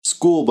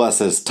school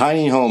buses,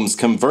 tiny homes,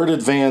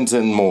 converted vans,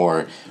 and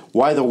more.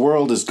 Why the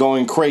world is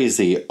going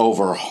crazy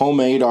over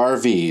homemade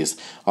RVs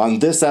on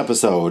this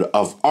episode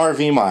of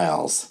RV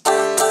Miles.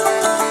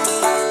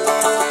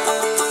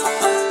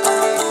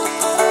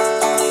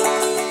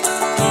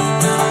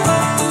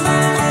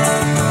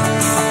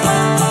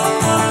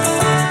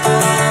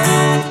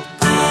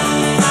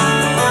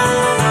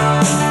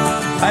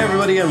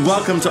 And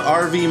welcome to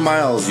RV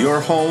Miles, your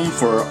home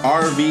for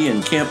RV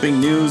and camping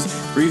news,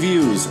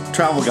 reviews,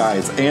 travel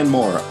guides, and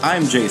more.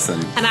 I'm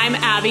Jason. And I'm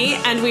Abby,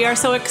 and we are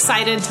so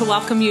excited to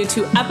welcome you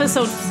to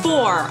episode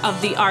 4 of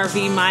the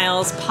RV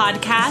Miles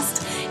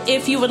podcast.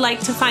 If you would like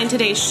to find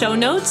today's show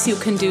notes, you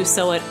can do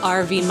so at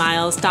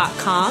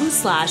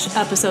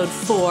rvmiles.com/episode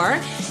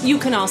 4. You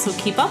can also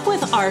keep up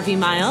with RV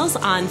Miles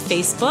on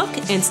Facebook,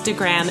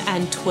 Instagram,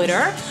 and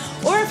Twitter.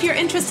 Or if you're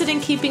interested in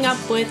keeping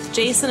up with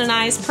Jason and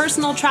I's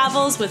personal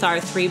travels with our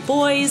 3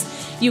 boys,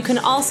 you can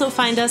also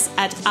find us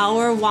at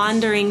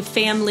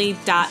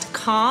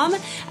ourwanderingfamily.com.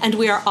 And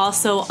we are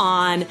also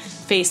on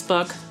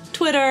Facebook,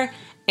 Twitter,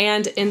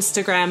 and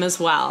Instagram as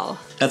well.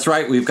 That's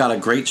right. We've got a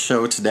great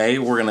show today.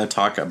 We're going to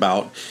talk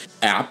about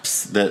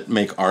apps that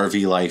make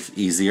RV life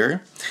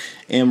easier.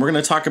 And we're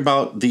going to talk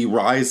about the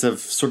rise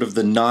of sort of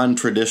the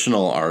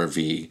non-traditional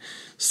RV.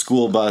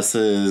 School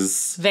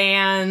buses.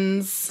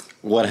 Vans.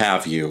 What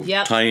have you.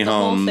 Yep, tiny the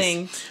homes. Whole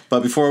thing.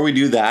 But before we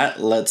do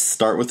that, let's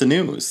start with the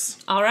news.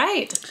 All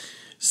right.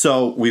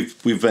 So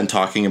we've been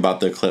talking about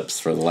the eclipse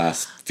for the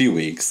last few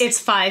weeks. It's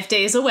 5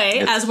 days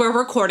away as we're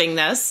recording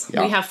this.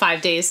 Yeah. We have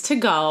 5 days to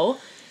go.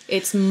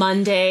 It's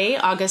Monday,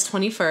 August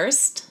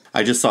 21st.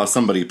 I just saw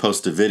somebody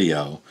post a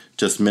video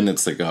just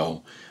minutes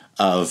ago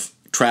of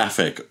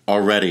traffic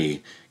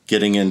already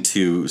getting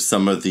into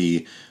some of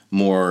the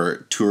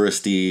more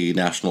touristy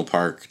national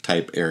park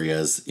type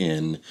areas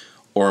in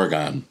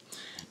Oregon.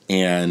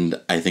 And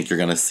I think you're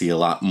going to see a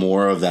lot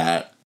more of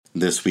that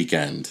this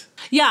weekend.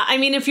 Yeah, I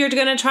mean, if you're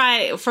going to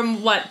try,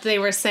 from what they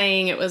were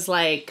saying, it was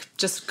like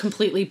just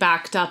completely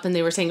backed up, and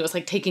they were saying it was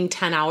like taking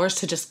 10 hours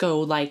to just go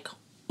like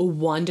a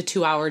 1 to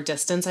 2 hour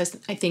distance, I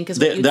think is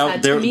what you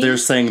said to me. They're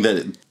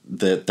saying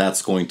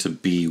that's going to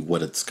be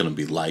what it's going to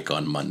be like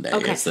on Monday.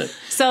 Okay.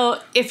 So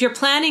if you're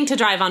planning to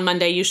drive on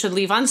Monday, you should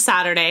leave on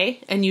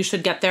Saturday, and you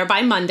should get there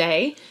by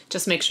Monday.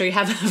 Just make sure you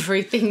have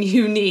everything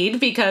you need,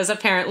 because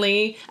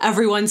apparently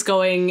everyone's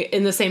going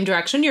in the same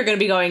direction you're going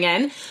to be going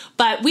in.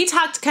 But we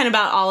talked kind of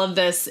about all of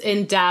this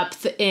in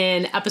depth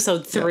in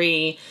episode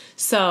 3. Yeah.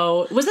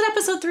 So was it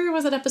episode 3 or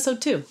was it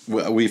episode 2?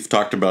 We've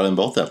talked about it in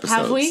both episodes.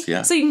 Have we?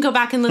 Yeah. So you can go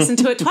back and listen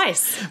to it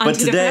twice on but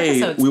 2 different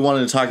episodes. But today we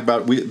wanted to talk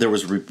about, there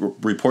was a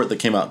report that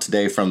came out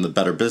today from the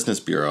Better Business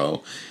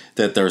Bureau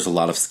that there's a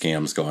lot of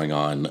scams going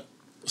on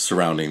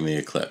surrounding the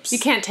eclipse. You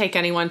can't take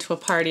anyone to a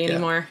party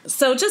anymore. Yeah.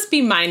 So just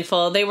be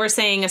mindful. They were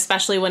saying,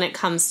 especially when it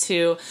comes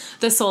to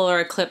the solar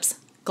eclipse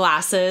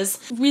glasses,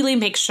 really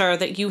make sure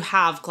that you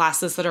have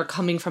glasses that are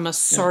coming from a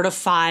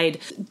certified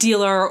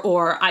dealer,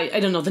 or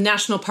I don't know, the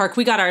national park.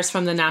 We got ours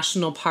from the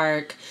national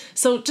park.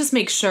 So just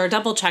make sure,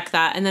 double check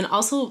that. And then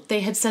also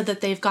they had said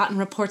that they've gotten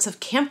reports of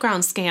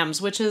campground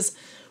scams, which is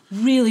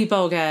really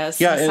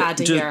bogus. Yeah, and sad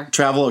to hear.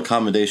 Travel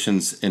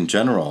accommodations in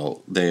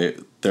general, there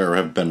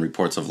have been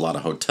reports of a lot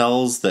of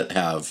hotels that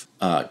have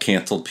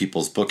canceled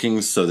people's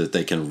bookings so that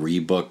they can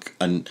rebook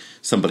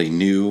somebody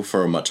new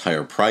for a much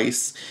higher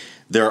price.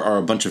 There are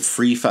a bunch of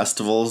free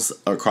festivals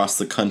across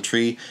the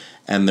country,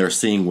 and they're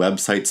seeing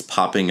websites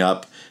popping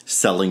up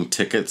selling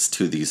tickets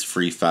to these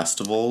free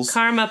festivals.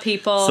 Karma,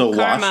 people. So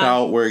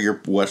Karma.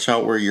 watch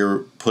out where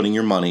you're putting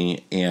your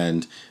money,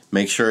 and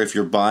make sure if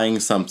you're buying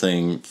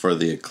something for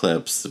the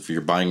eclipse, if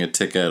you're buying a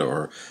ticket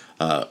or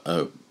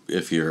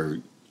if you're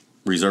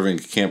reserving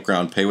a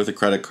campground, pay with a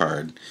credit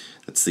card.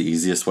 That's the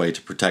easiest way to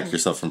protect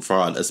yourself from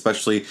fraud,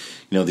 especially,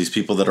 these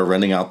people that are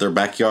renting out their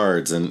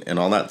backyards and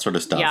all that sort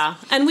of stuff. Yeah,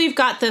 and we've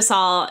got this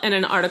all in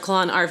an article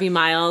on RV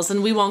Miles,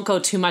 and we won't go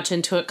too much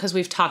into it because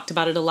we've talked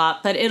about it a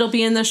lot, but it'll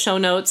be in the show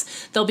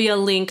notes. There'll be a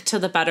link to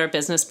the Better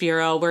Business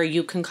Bureau where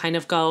you can kind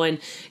of go and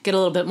get a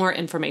little bit more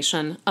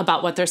information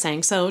about what they're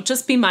saying. So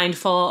just be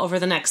mindful over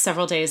the next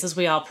several days as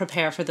we all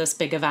prepare for this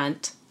big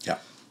event. Yeah.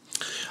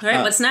 All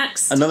right, what's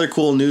next? Another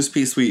cool news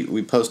piece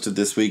we posted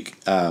this week.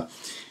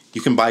 You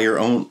can buy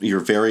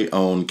your very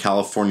own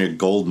California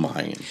gold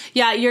mine.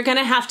 Yeah, you're going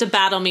to have to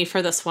battle me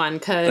for this one,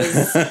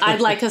 because I'd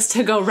like us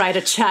to go write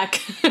a check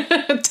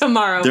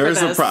tomorrow for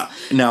this.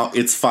 Now,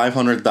 it's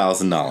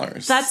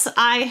 $500,000.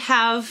 I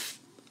have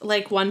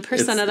like 1%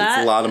 of that.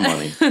 It's a lot of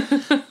money.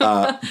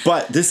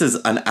 But this is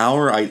an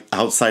hour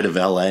outside of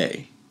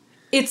L.A.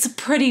 It's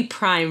pretty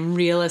prime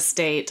real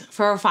estate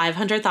for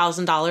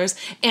 $500,000,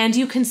 and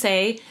you can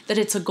say that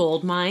it's a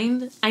gold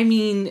mine. I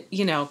mean,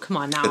 come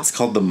on now. It's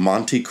called the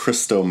Monte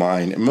Cristo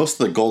mine, and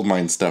most of the gold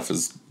mine stuff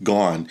is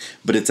gone,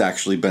 but it's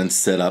actually been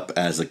set up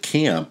as a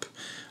camp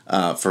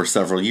for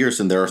several years,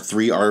 and there are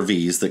 3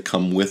 RVs that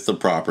come with the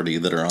property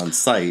that are on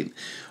site,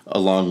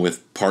 along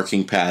with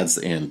parking pads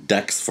and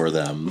decks for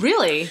them.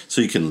 Really?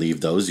 So you can leave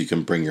those. You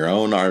can bring your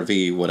own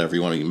RV, whatever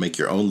you want. You can make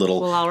your own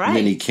little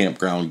mini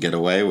campground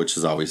getaway, which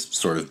has always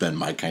sort of been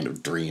my kind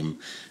of dream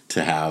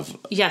to have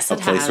Yes, a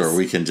it place has. where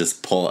we can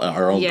just pull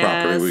our own Yes.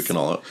 property. We can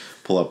all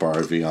pull up our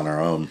RV on our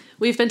own.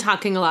 We've been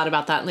talking a lot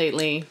about that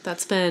lately.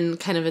 That's been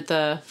kind of at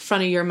the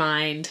front of your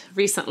mind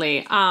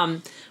recently.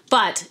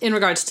 But in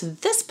regards to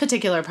this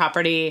particular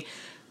property,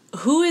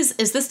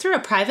 is this through a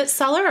private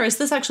seller, or is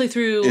this actually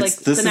through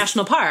the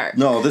national park?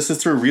 No, this is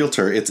through a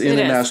realtor. It's in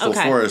a national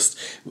forest,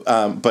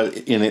 but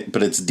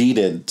it's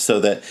deeded so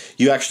that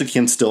you actually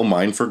can still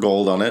mine for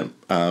gold on it,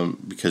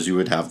 because you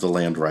would have the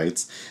land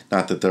rights.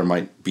 Not that there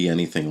might be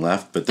anything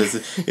left, but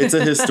it's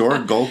a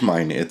historic gold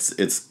mine.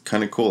 It's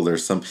kind of cool.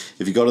 There's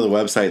if you go to the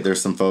website,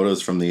 there's some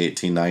photos from the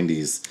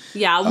 1890s.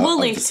 Yeah, we'll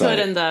link to it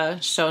in the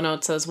show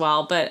notes as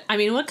well. But I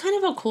mean, what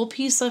kind of a cool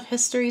piece of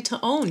history to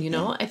own,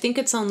 Yeah. I think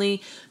it's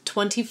only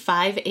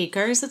 25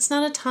 acres. It's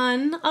not a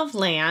ton of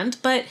land,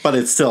 but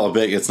it's still a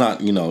big. It's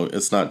not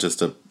it's not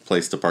just a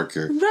place to park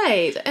your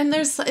right. And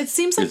it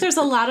seems like there's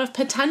a lot of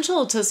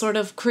potential to sort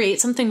of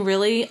create something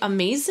really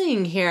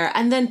amazing here.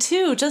 And then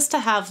too, just to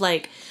have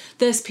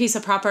this piece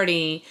of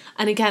property,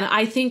 and again,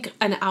 I think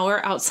an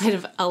hour outside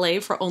of LA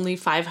for only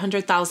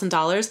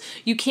 $500,000,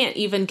 you can't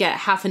even get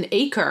half an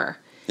acre.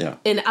 Yeah.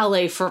 In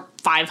LA for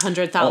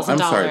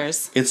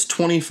 $500,000. It's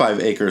 25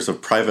 acres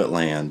of private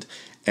land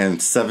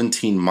and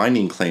 17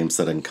 mining claims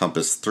that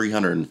encompass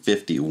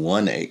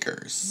 351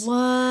 acres.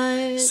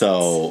 What?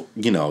 So,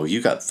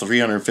 you got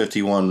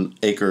 351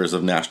 acres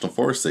of national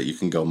forest that you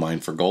can go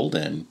mine for gold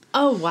in.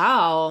 Oh,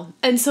 wow.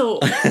 And so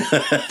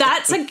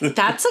that's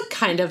a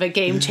kind of a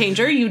game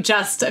changer. You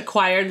just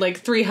acquired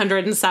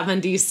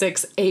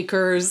 376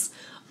 acres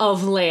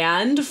of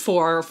land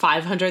for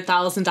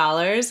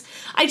 $500,000.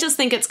 I just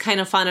think it's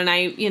kind of fun, and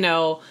I,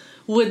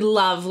 would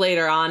love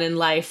later on in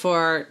life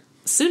or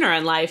sooner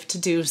in life to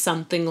do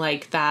something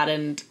like that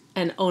and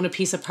own a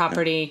piece of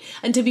property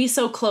and to be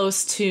so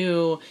close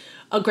to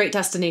a great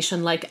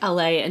destination like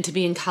LA and to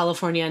be in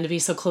California and to be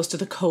so close to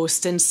the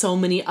coast and so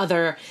many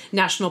other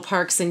national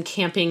parks and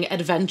camping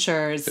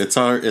adventures. It's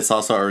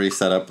also already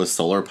set up with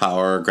solar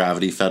power,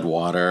 gravity fed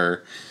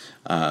water.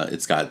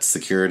 It's got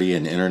security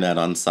and internet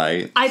on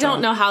site. I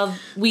don't know how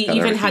we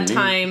even had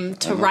time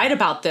to write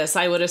about this.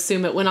 I would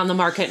assume it went on the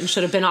market and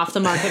should have been off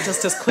the market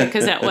just as quick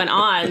as it went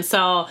on.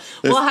 So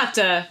we'll have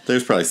to...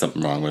 There's probably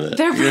something wrong with it.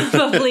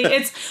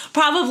 It's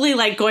probably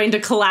going to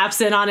collapse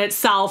in on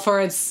itself,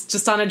 or it's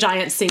just on a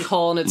giant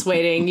sinkhole and it's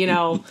waiting.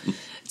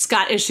 It's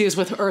got issues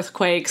with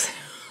earthquakes.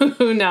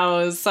 Who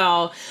knows?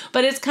 So,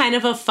 but it's kind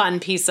of a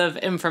fun piece of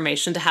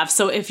information to have.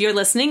 So if you're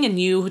listening and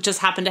you just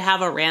happen to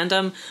have a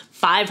random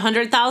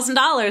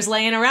 $500,000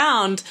 laying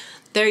around,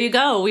 there you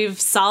go. We've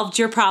solved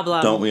your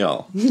problem. Don't we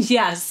all?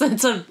 Yes.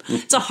 It's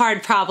a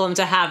hard problem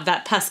to have,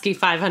 that pesky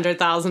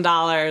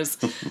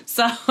 $500,000.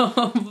 So,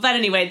 but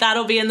anyway,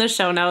 that'll be in the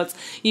show notes.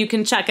 You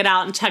can check it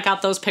out and check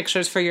out those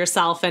pictures for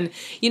yourself. And,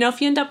 if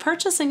you end up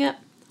purchasing it,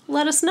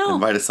 let us know.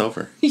 Invite us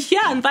over.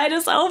 Yeah, invite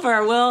us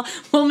over.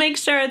 We'll make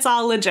sure it's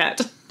all legit.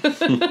 All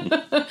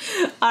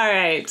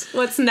right.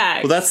 What's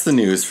next? Well, that's the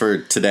news for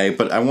today,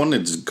 but I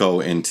wanted to go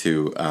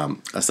into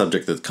a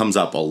subject that comes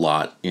up a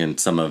lot in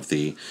some of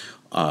the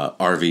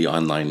RV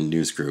online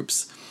news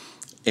groups,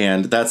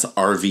 and that's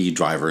RV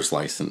driver's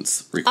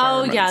license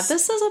requirements. Oh, yeah.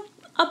 This is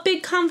a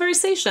big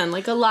conversation.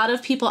 A lot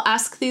of people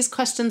ask these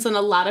questions, and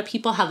a lot of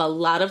people have a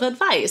lot of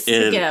advice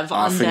to give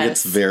on this. Often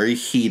gets very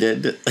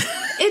heated.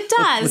 It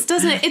does,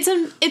 doesn't it?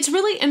 It's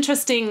really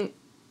interesting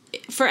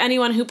for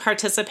anyone who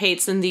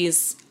participates in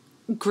these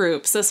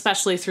groups,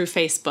 especially through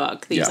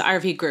Facebook, these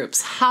RV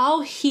groups,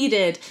 how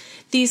heated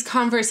these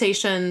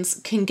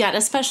conversations can get,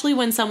 especially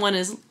when someone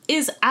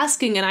is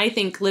asking, and I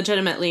think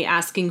legitimately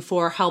asking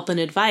for help and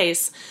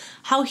advice,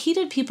 how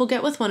heated people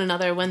get with one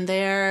another when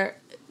their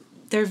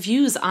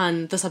views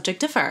on the subject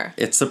differ.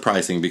 It's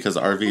surprising because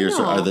RVers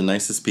are the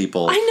nicest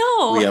people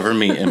we ever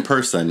meet in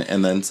person,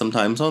 and then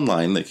sometimes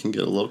online they can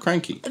get a little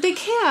cranky. They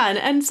can,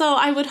 and so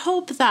I would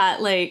hope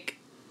that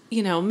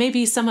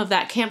maybe some of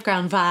that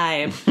campground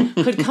vibe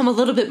could come a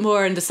little bit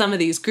more into some of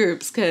these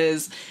groups,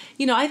 because,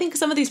 I think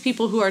some of these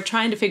people who are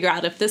trying to figure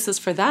out if this is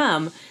for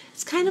them,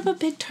 it's kind of a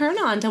big turn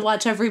on to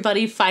watch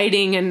everybody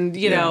fighting and,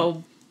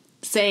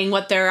 saying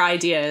what their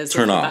idea is.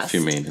 Turn off,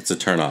 you mean? It's a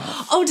turn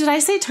off. Oh, did I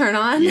say turn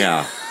on?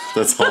 Yeah.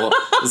 That's a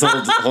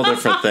whole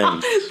different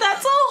thing.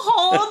 That's a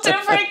whole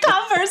different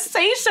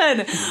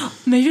conversation.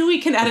 Maybe we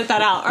can edit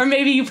that out, or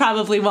maybe you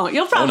probably won't.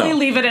 You'll probably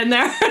leave it in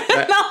there,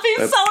 and I'll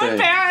be so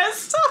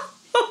embarrassed.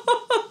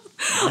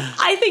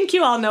 I think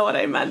you all know what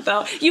I meant,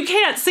 though. You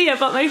can't see it,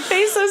 but my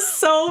face is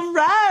so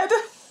red.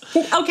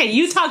 Okay,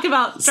 you talk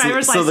about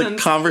driver's license. So the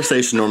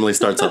conversation normally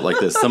starts out like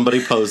this.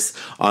 Somebody posts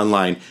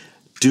online,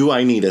 do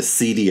I need a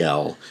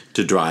CDL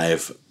to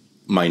drive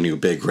my new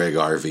big rig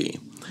RV?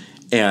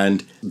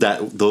 And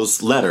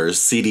those letters,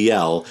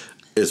 CDL,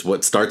 is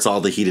what starts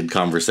all the heated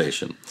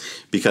conversation.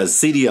 Because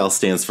CDL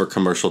stands for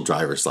Commercial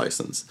Driver's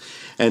License.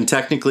 And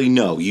technically,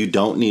 no, you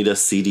don't need a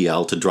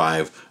CDL to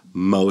drive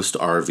most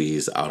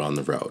RVs out on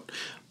the road.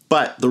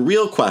 But the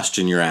real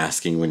question you're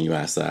asking when you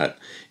ask that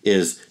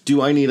is,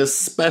 do I need a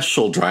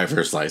special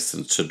driver's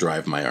license to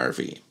drive my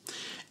RV?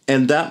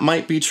 And that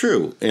might be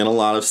true in a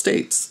lot of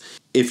states.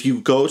 if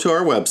you go to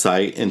our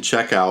website and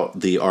check out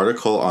the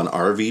article on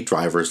RV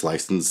driver's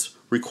license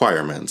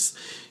requirements,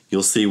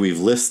 you'll see we've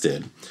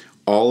listed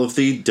all of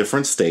the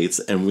different states,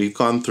 and we've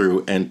gone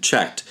through and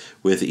checked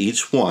with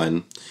each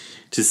one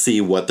to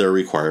see what their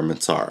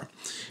requirements are.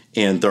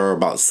 And there are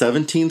about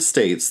 17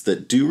 states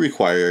that do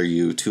require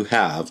you to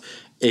have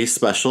a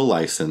special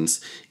license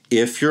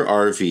if your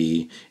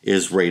RV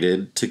is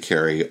rated to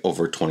carry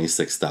over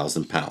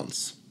 26,000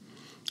 pounds.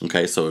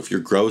 Okay, so if your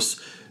gross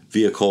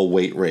vehicle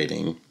weight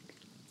rating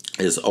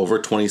is over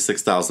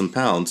 26,000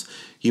 pounds,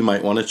 you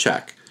might want to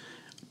check,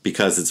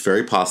 because it's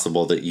very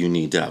possible that you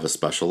need to have a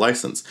special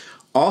license.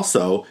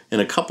 Also, in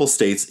a couple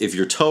states, if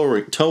you're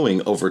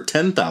towing over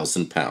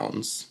 10,000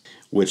 pounds,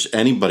 which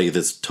anybody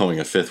that's towing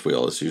a fifth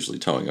wheel is usually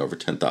towing over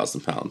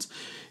 10,000 pounds,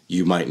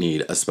 you might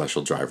need a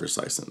special driver's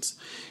license.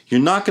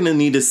 You're not going to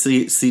need a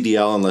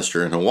CDL unless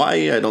you're in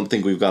Hawaii. I don't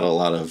think we've got a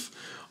lot of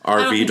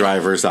RV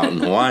drivers out in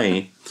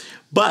Hawaii.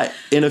 But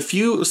in a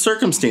few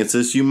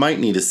circumstances, you might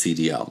need a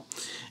CDL.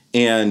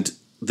 And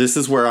this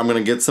is where I'm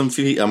going to get some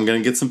feedback. I'm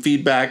going to get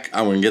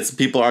some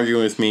people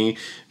arguing with me,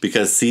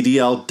 because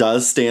CDL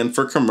does stand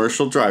for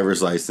Commercial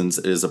Driver's License.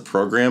 It is a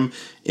program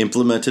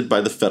implemented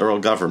by the federal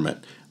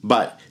government.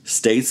 But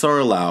states are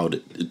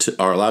allowed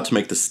to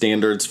make the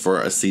standards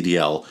for a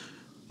CDL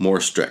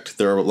more strict.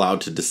 They're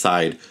allowed to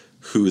decide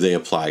who they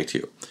apply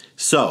to.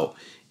 So,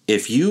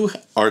 if you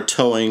are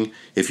towing,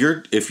 if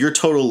your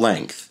total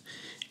length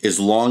is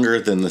longer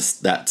than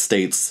that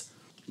state's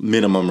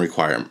minimum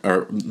requirement,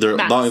 or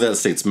longer than that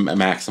state's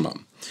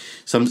maximum.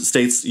 Some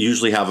states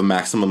usually have a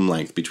maximum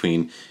length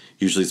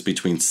usually it's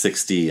between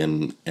 60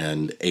 and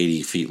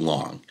 80 feet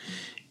long.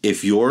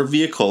 If your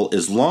vehicle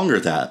is longer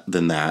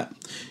than that,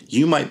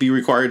 you might be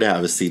required to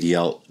have a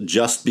CDL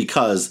just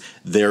because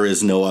there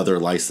is no other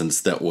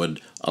license that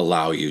would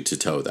allow you to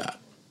tow that.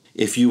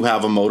 If you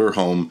have a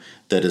motorhome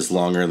that is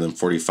longer than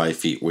 45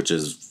 feet, which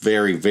is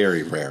very,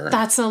 very rare.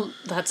 That's a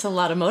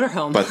lot of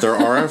motorhome. But there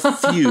are a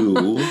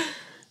few.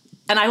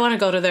 And I want to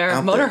go to their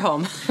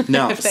motorhome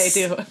now, if they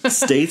do.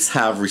 States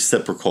have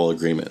reciprocal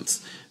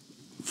agreements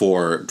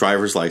for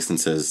driver's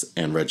licenses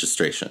and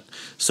registration.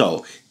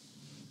 So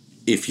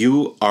if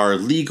you are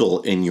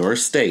legal in your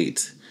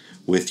state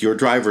with your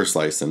driver's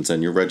license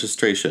and your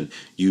registration,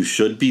 you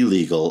should be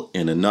legal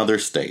in another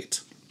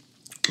state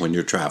when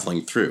you're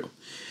traveling through.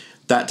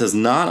 That does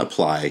not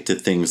apply to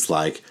things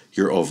like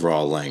your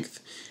overall length.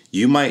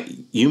 You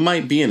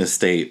might be in a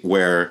state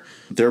where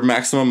their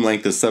maximum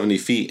length is 70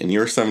 feet and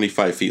you're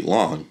 75 feet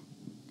long.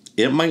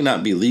 It might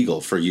not be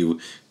legal for you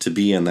to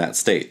be in that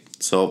state.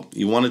 So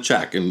you want to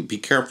check and be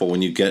careful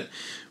when you get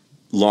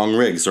long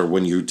rigs or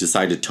when you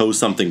decide to tow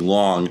something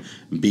long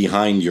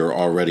behind your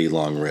already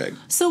long rig.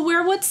 So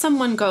where would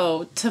someone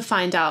go to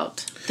find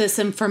out this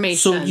information?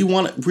 So you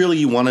want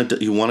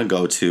to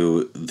go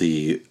to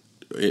the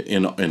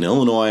in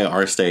Illinois,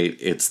 our state,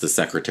 it's the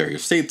Secretary of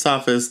State's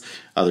office.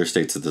 Other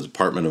states, it's the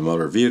Department of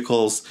Motor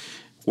Vehicles.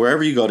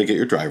 Wherever you go to get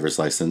your driver's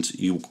license,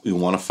 you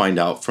want to find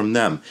out from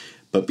them.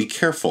 But be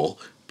careful,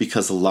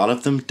 because a lot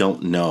of them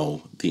don't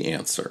know the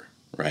answer,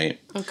 right?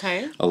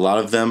 Okay. A lot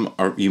of them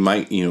are, you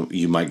might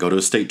go to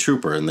a state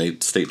trooper and the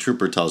state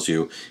trooper tells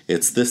you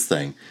it's this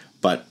thing,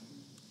 but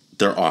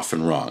they're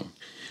often wrong.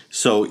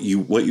 So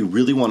what you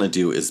really want to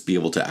do is be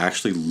able to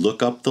actually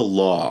look up the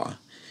law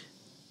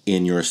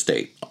in your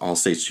state. All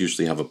states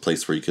usually have a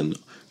place where you can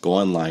go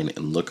online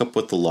and look up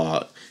what the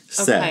law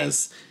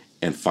says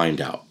and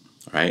find out,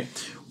 right?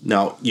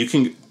 Now, you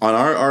can, on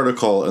our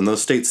article, in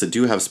those states that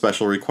do have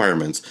special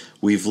requirements,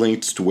 we've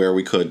linked to where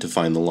we could to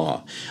find the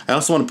law. I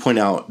also want to point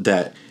out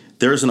that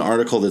there's an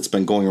article that's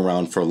been going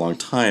around for a long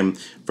time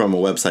from a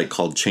website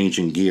called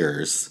Changing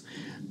Gears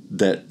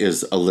that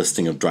is a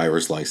listing of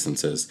driver's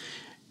licenses,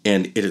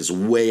 and it is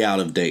way out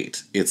of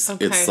date. It's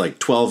like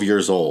 12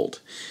 years old,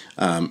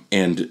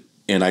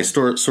 and I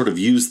sort of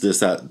used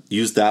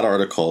that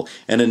article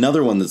and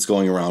another one that's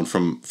going around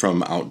from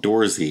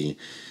Outdoorsy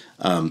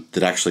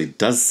that actually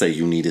does say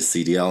you need a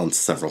CDL in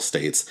several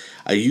states.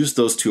 I used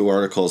those two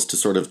articles to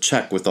sort of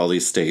check with all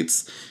these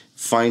states,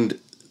 find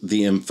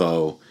the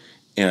info,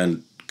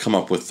 and come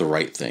up with the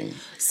right thing.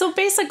 So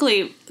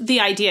basically, the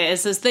idea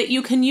is that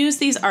you can use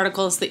these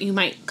articles that you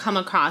might come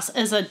across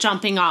as a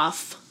jumping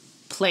off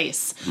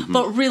place. Mm-hmm.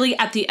 But really,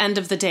 at the end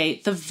of the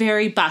day, the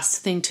very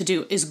best thing to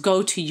do is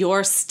go to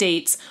your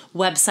state's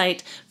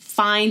website,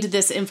 find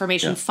this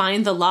information,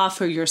 find the law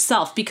for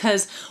yourself.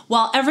 Because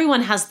while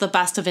everyone has the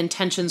best of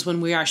intentions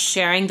when we are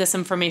sharing this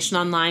information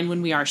online,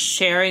 when we are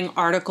sharing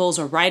articles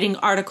or writing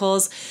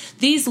articles,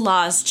 these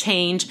laws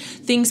change,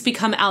 things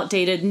become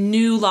outdated,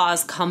 new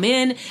laws come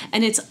in,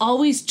 and it's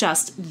always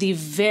just the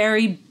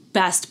very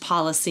best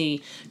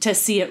policy to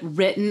see it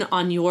written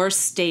on your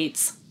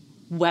state's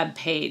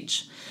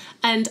webpage.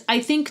 And I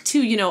think,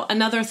 too,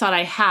 another thought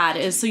I had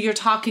is, so you're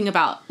talking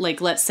about,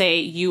 like, let's say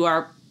you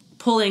are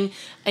pulling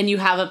and you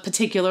have a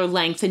particular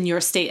length in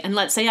your state. And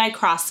let's say I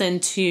cross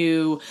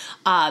into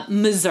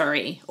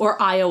Missouri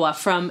or Iowa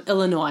from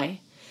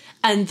Illinois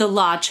and the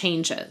law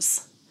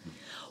changes.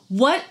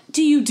 what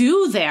do you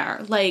do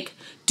there? Like,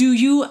 do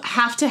you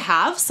have to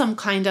have some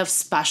kind of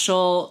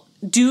special...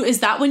 Is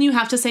that when you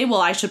have to say,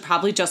 well, I should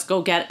probably just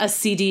go get a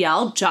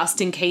CDL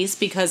just in case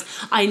because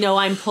I know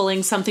I'm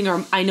pulling something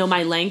or I know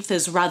my length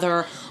is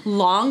rather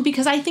long?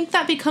 Because I think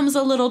that becomes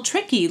a little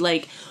tricky.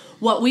 Like,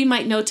 what we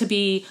might know to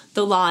be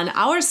the law in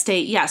our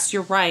state, yes,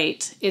 you're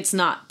right. It's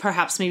not,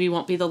 perhaps maybe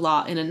won't be the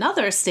law in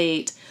another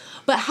state.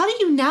 But how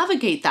do you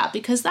navigate that?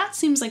 Because that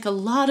seems like a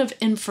lot of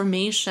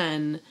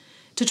information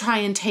to try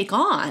and take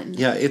on.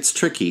 Yeah, it's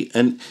tricky.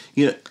 And,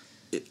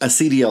 a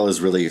CDL is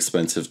really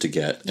expensive to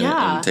get,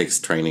 and it takes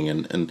training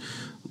and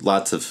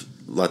lots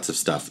of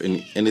stuff,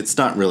 and it's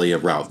not really a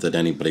route that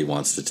anybody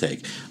wants to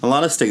take. A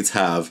lot of states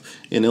have.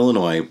 In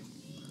Illinois,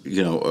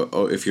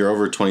 if you're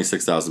over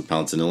 26,000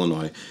 pounds in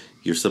Illinois,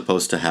 you're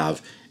supposed to have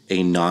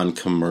a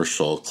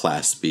non-commercial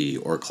Class B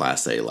or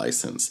Class A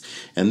license,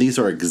 and these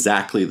are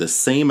exactly the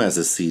same as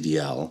a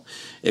CDL,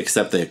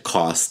 except they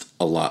cost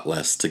a lot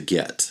less to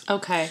get.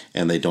 Okay,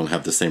 and they don't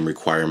have the same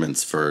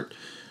requirements for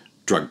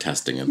drug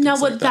testing and things now,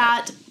 like would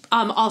that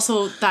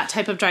also that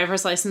type of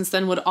driver's license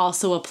then would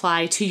also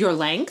apply to your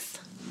length?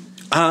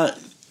 I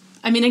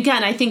mean,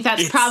 again, I think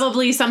that's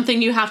probably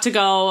something you have to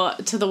go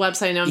to the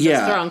website and I'm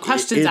just throwing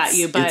questions at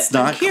you, but it's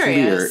not I'm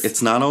curious. clear.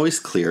 It's not always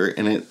clear,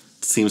 and it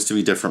seems to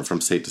be different from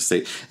state to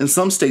state. And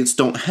some states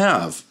don't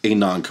have a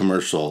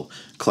non-commercial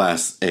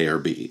Class A or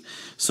B.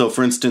 So,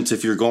 for instance,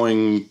 if you're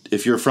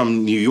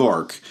from New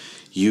York,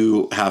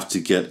 you have to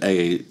get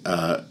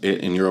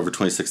and you're over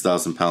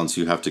 26,000 pounds,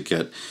 you have to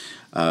get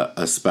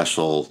a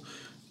special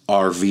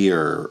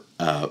RVer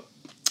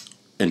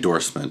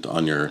endorsement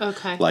on your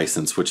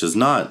license, which is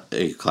not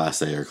a Class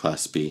A or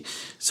Class B.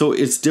 So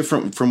it's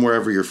different from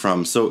wherever you're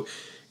from. So,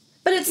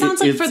 but it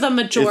sounds like for the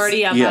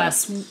majority of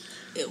us,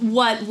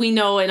 what we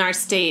know in our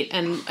state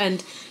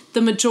and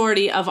the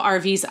majority of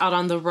RVs out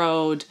on the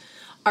road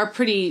are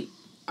pretty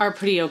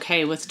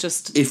okay with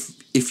just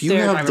if you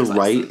have the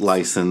right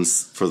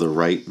license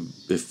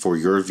for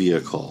your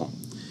vehicle,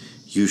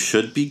 you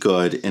should be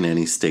good in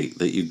any state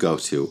that you go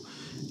to,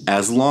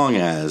 as long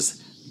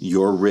as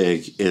your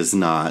rig is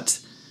not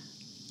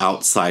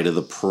outside of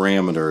the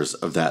parameters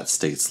of that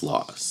state's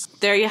laws.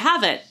 There you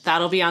have it.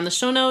 That'll be on the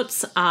show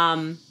notes.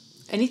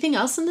 Anything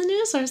else in the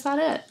news, or is that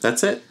it?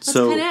 That's it. That's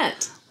kind of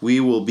it. We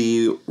will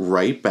be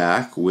right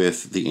back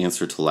with the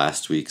answer to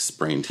last week's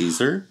brain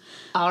teaser.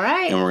 All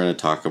right. And we're going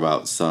to talk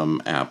about some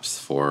apps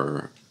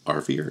for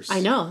RVers.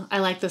 I know. I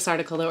like this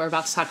article that we're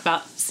about to talk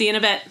about. See you in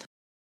a bit.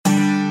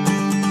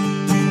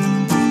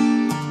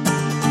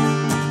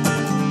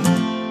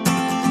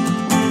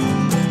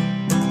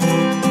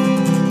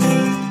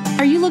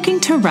 Are you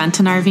looking to rent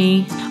an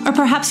RV? Or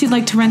perhaps you'd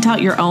like to rent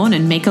out your own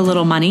and make a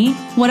little money?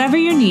 Whatever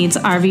your needs,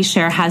 RV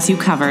Share has you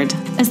covered.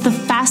 As the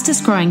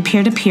fastest growing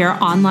peer-to-peer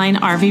online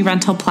RV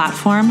rental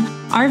platform,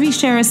 RV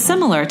Share is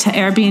similar to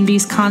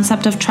Airbnb's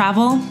concept of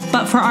travel,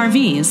 but for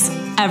RVs.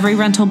 Every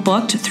rental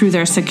booked through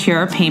their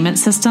secure payment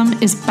system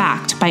is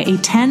backed by a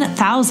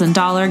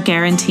 $10,000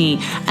 guarantee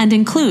and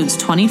includes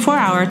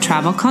 24-hour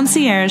travel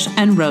concierge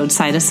and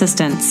roadside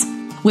assistance.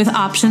 With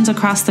options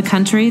across the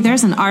country,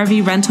 there's an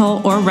RV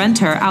rental or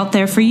renter out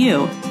there for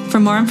you. For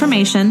more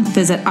information,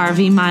 visit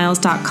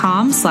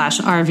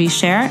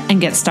rvmiles.com/RVshare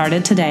and get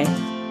started today.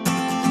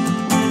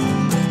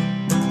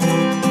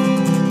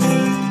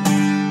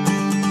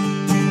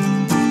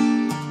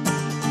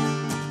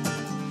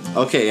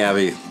 Okay,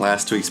 Abby,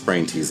 last week's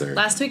brain teaser.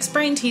 Last week's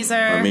brain teaser.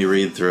 Let me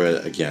read through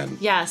it again.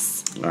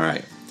 Yes. All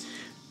right.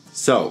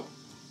 So,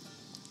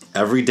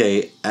 every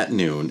day at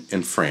noon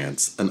in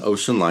France, an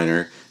ocean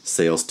liner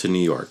sails to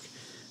New York.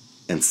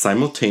 And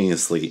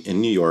simultaneously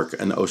in New York,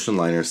 an ocean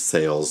liner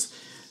sails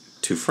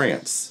to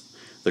France.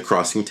 The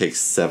crossing takes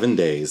 7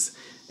 days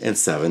and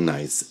 7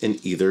 nights in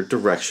either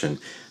direction.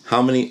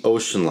 How many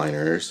ocean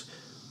liners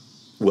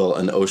will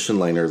an ocean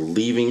liner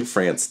leaving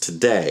France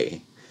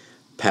today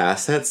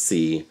pass at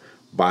sea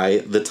by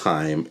the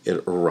time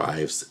it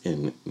arrives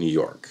in New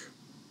York?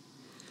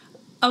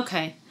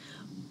 Okay.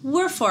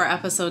 We're 4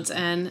 episodes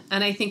in,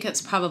 and I think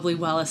it's probably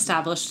well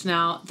established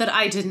now that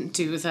I didn't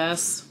do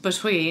this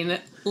between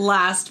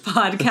last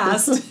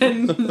podcast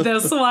and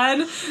this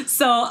one.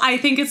 So I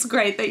think it's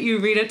great that you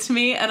read it to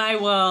me, and I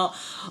will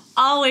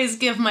always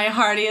give my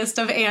heartiest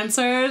of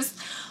answers.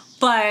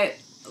 But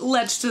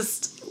let's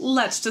just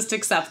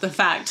accept the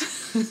fact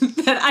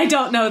that I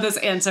don't know this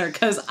answer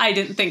because I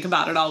didn't think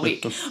about it all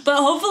week. But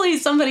hopefully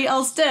somebody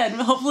else did.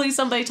 Hopefully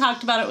somebody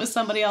talked about it with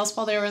somebody else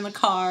while they were in the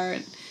car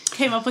and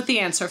came up with the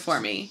answer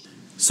for me.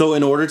 So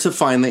in order to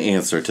find the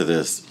answer to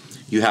this,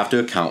 you have to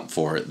account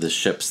for the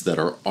ships that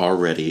are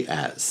already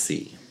at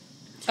sea.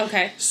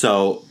 Okay.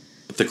 So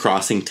if the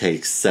crossing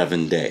takes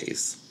 7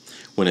 days,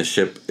 when a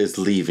ship is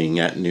leaving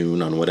at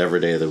noon on whatever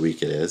day of the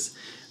week it is,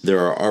 there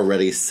are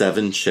already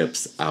 7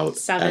 ships out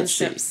at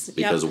sea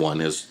because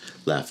one is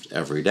left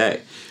every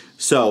day.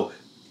 So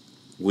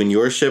when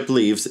your ship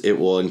leaves, it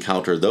will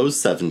encounter those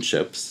 7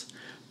 ships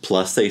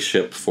plus a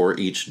ship for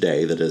each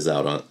day that is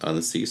out on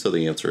the sea. So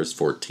the answer is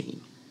 14.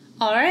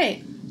 All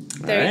right.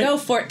 There you go,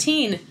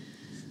 14.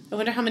 I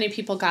wonder how many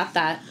people got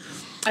that.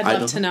 I'd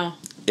love to know.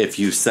 If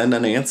you send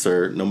an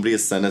answer, nobody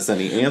has sent us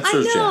any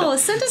answers yet. I know.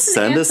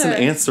 Send us an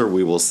answer.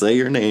 We will say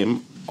your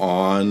name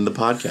on the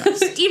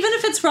podcast. Even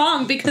if it's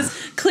wrong, because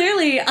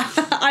clearly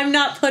I'm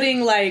not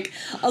putting like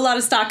a lot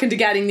of stock into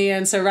getting the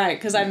answer right,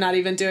 because I'm not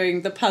even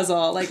doing the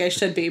puzzle like I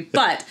should be.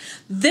 But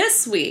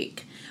this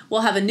week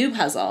we'll have a new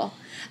puzzle,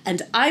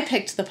 and I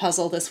picked the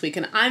puzzle this week,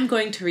 and I'm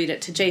going to read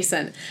it to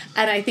Jason.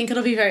 And I think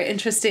it'll be very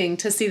interesting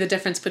to see the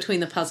difference between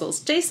the puzzles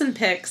Jason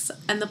picks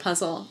and the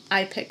puzzle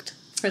I picked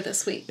for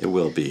this week. It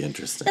will be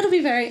interesting. It'll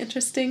be very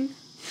interesting.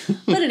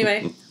 But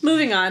anyway,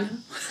 moving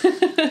on. All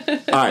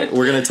right,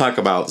 we're going to talk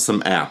about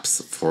some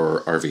apps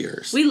for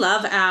RVers. We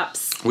love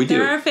apps. We do.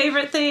 They're our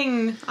favorite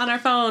thing on our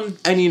phone.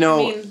 And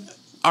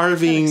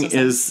RVing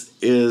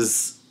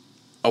is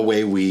a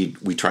way we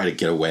try to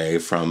get away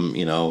from,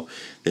 the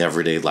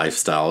everyday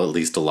lifestyle. At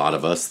least a lot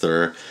of us that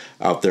are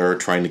out there are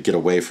trying to get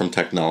away from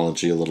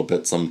technology a little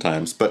bit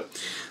sometimes. But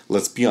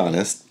let's be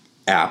honest,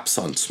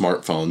 apps on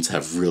smartphones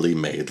have really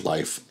made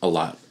life a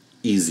lot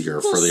easier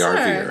for the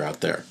RVer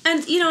out there.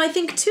 And, I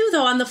think, too,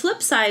 though, on the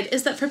flip side,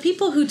 is that for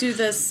people who do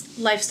this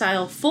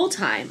lifestyle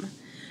full-time,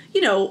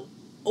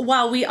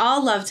 while we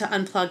all love to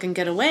unplug and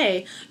get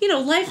away,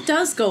 life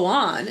does go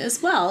on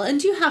as well.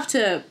 And you have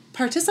to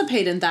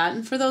participate in that.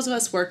 And for those of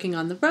us working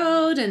on the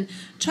road and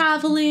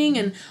traveling,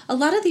 and a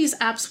lot of these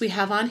apps we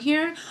have on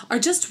here are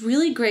just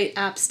really great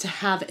apps to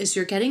have as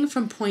you're getting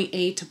from point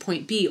A to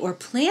point B, or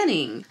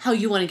planning how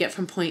you want to get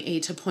from point A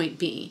to point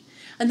B.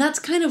 And that's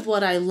kind of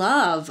what I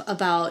love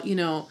about,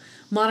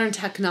 modern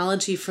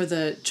technology for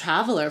the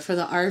traveler, for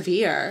the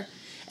RVer,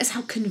 is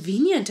how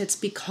convenient it's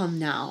become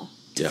now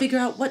to figure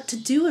out what to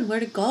do and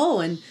where to go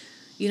and,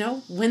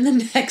 when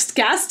the next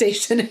gas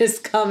station is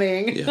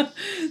coming. Yeah.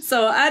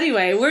 So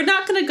anyway, we're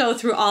not going to go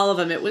through all of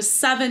them. It was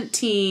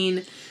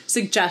 17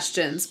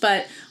 suggestions,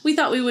 but we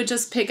thought we would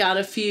just pick out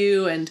a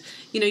few, and,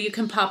 you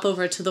can pop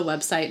over to the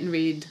website and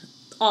read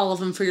all of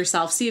them for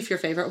yourself. See if your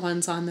favorite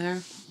one's on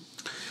there.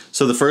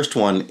 So the first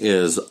one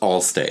is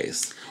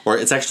Allstays, or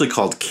it's actually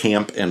called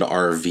Camp and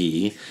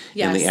RV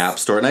in the App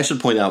Store. And I should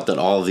point out that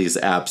all of these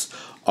apps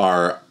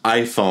are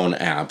iPhone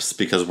apps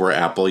because we're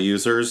Apple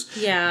users.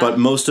 Yeah. But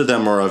most of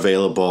them are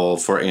available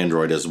for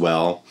Android as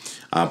well.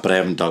 But I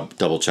haven't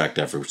double-checked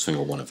every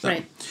single one of them.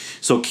 Right.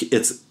 So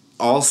it's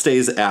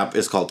Allstays app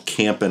is called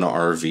Camp and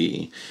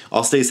RV.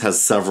 Allstays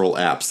has several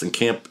apps, and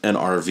Camp and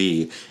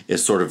RV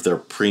is sort of their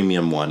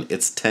premium one.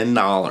 It's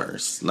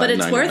 $10. But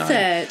it's worth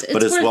it.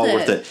 But it's well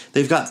worth it.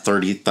 They've got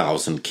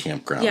 30,000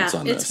 campgrounds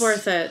on this. Yeah, it's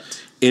worth it.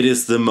 It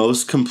is the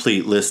most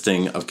complete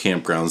listing of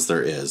campgrounds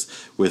there is,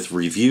 with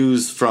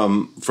reviews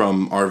from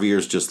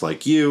RVers just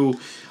like you.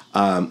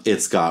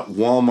 It's got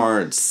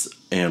Walmarts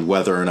and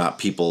whether or not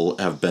people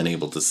have been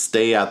able to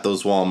stay at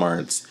those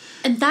Walmarts.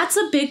 And that's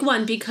a big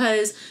one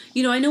because,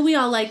 I know we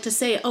all like to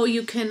say, oh,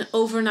 you can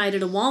overnight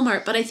at a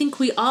Walmart, but I think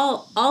we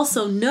all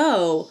also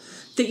know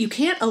that you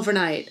can't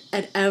overnight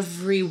at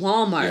every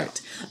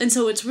Walmart. Yeah. And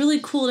so it's really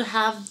cool to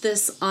have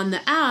this on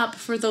the app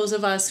for those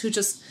of us who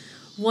just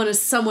want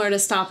somewhere to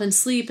stop and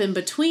sleep in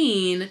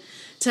between,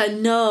 to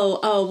know,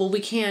 oh, well,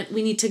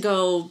 we need to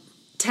go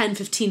 10,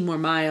 15 more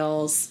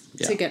miles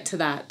to get to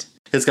that.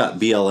 It's got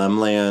BLM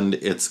land,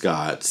 it's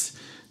got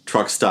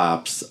truck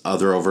stops,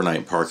 other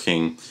overnight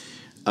parking.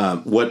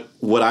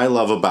 What I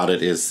love about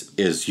it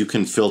is you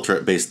can filter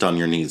it based on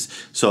your needs.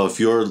 So if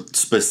you're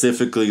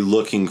specifically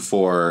looking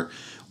for,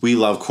 we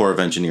love Corps of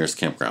Engineers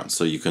campgrounds,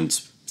 so you can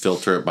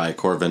filter it by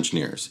Corps of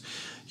Engineers.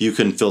 You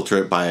can filter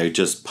it by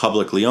just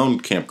publicly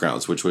owned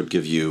campgrounds, which would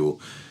give you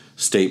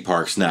state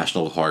parks,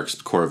 national parks,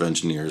 Corps of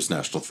Engineers,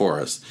 national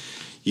forests.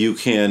 You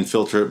can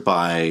filter it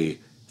by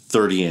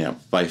 30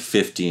 amp, by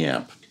 50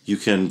 amp. You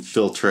can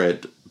filter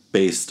it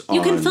based on...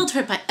 You can filter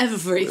it by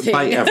everything.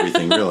 By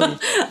everything, really.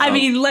 I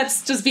mean,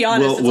 let's just be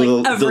honest. It's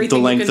like everything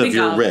the length you can of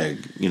your of.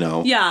 rig,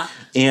 Yeah.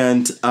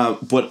 And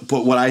but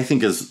what I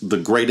think is the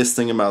greatest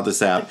thing about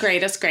this app...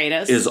 The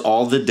greatest. Is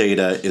all the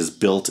data is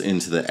built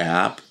into the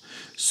app,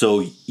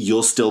 so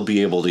you'll still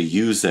be able to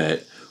use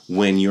it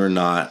when you're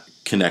not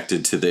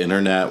connected to the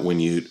internet, when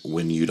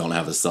you don't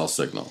have a cell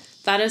signal.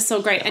 That is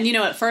so great. And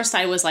at first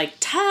I was like,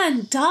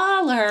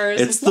 $10.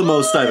 It's the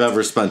most I've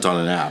ever spent on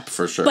an app,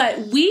 for sure.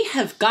 But we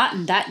have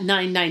gotten that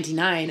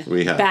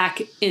 $9.99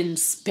 back in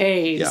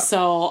spades. Yeah.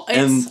 So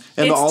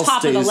it's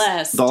top of the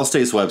list. The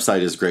Allstays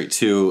website is great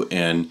too.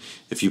 And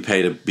if you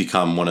pay to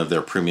become one of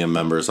their premium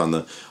members on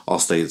the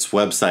Allstays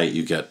website,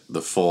 you get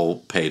the full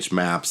page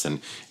maps. And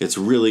it's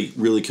really,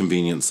 really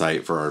convenient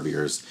site for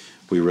RVers.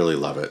 We really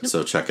love it,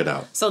 so check it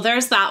out. So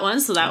there's that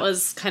one. So that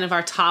was kind of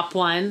our top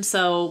one.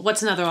 So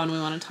what's another one we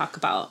want to talk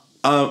about?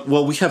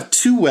 Well, we have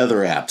 2 weather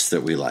apps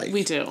that we like.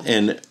 We do.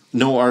 And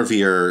no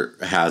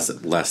RVer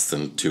has less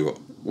than 2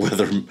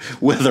 weather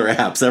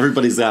apps.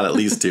 Everybody's got at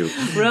least 2.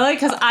 Really?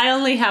 Because I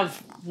only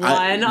have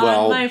one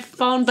on my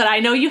phone, but I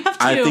know you have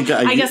 2.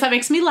 I guess that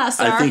makes me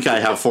lesser. I think I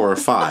have 4 or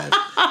 5.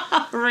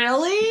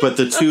 Really? But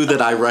the 2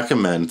 that I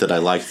recommend that I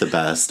like the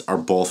best are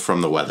both from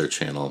the Weather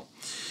Channel.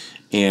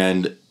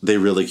 And they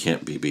really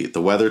can't be beat.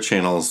 The Weather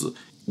Channel's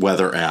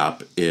weather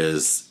app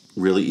is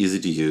really easy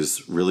to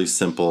use, really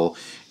simple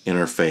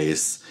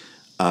interface.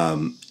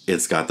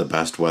 It's got the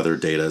best weather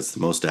data. It's the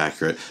most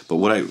accurate. But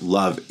what I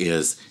love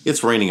is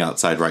it's raining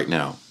outside right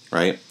now,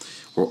 right?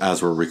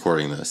 As we're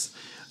recording this.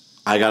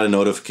 I got a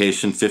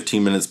notification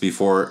 15 minutes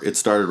before it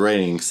started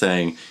raining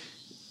saying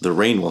the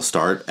rain will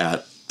start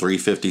at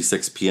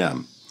 3:56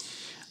 p.m.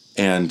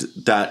 And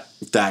that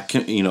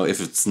can, if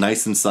it's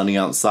nice and sunny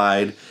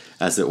outside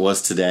as it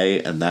was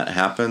today and that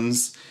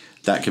happens,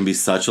 that can be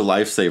such a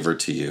lifesaver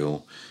to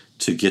you.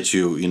 To get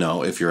you,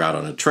 if you're out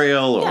on a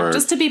trail or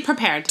just to be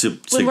prepared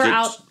when we're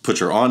out. Put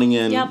your awning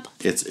in. Yep.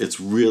 It's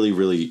really,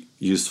 really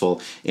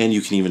useful. And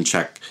you can even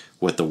check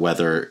what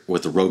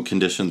the road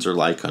conditions are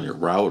like on your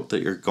route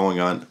that you're going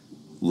on.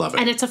 Love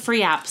it. And it's a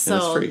free app,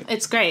 so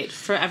it's great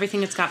for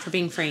everything it's got for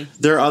being free.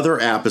 Their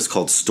other app is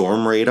called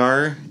Storm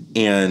Radar,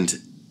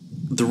 and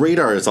the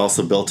radar is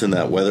also built in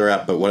that weather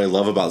app, but what I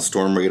love about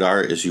Storm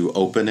Radar is you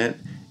open it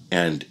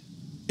and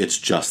it's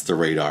just the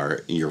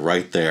radar. You're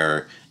right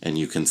there and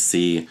you can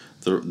see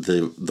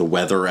the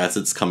weather as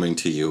it's coming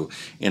to you,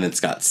 and it's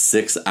got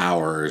 6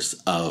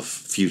 hours of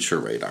future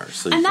radar.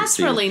 So and that's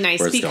really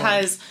nice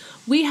because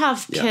we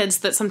have kids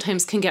that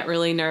sometimes can get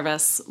really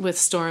nervous with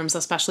storms,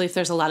 especially if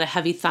there's a lot of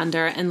heavy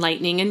thunder and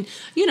lightning. And,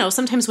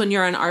 sometimes when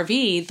you're on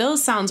RV,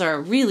 those sounds are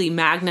really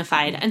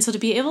magnified. And so to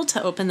be able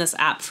to open this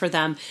app for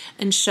them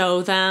and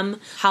show them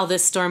how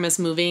this storm is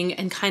moving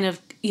and kind of,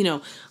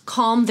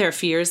 calm their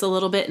fears a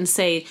little bit and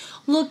say,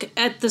 look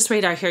at this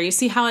radar here. You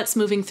see how it's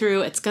moving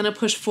through. It's going to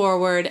push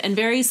forward, and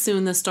very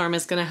soon the storm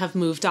is going to have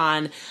moved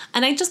on.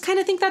 And I just kind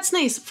of think that's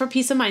nice for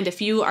peace of mind. If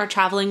you are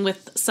traveling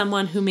with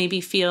someone who maybe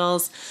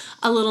feels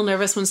a little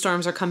nervous when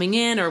storms are coming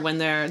in or when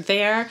they're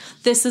there,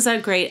 this is a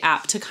great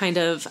app to kind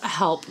of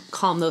help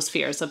calm those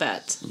fears a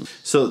bit.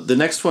 So the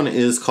next one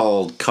is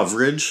called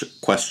Coverage ?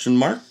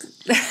 That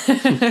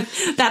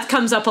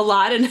comes up a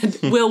lot. And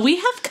will we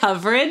have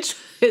coverage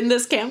in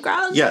this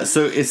campground? Yeah,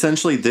 so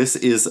essentially this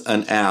is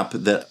an app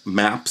that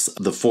maps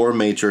the 4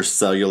 major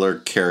cellular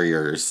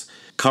carriers'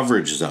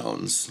 coverage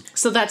zones.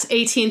 So that's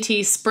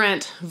AT&T,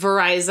 Sprint,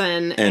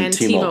 Verizon, and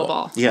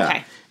T-Mobile. Yeah,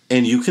 okay.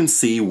 And you can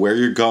see where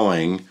you're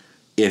going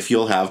if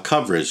you'll have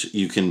coverage.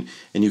 You can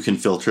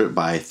filter it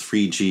by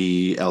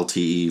 3G,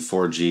 LTE,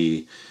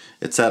 4G,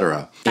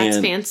 etc. That's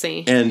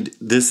fancy. And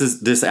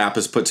this app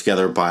is put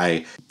together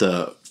by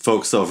the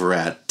folks over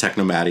at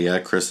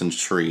Technomadia, Chris and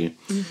Shree,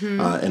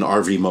 and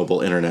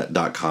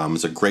RVMobileInternet.com.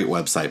 It's a great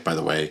website, by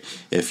the way.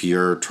 If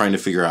you're trying to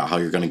figure out how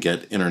you're going to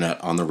get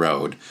internet on the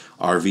road,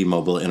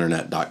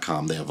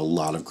 RVMobileInternet.com. They have a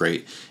lot of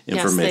great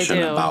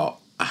information about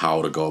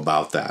how to go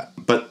about that.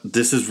 But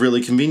this is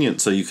really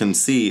convenient, so you can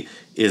see,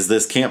 is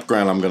this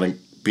campground I'm going to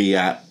be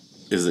at,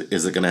 is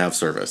it going to have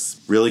service?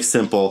 Really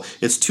simple.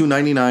 It's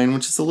 $2.99,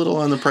 which is a little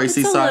on the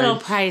pricey side. It's a little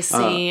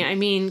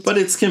pricey. But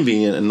it's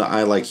convenient, and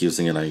I like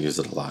using it. I use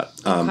it a lot.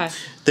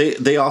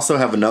 They also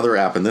have another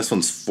app, and this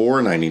one's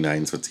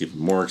 $4.99, so it's even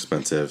more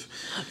expensive.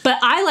 But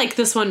I like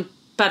this one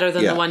better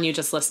than the one you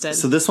just listed.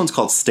 So this one's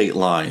called State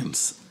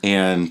Lines,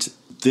 and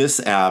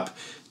this app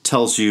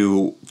tells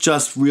you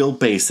just real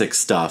basic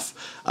stuff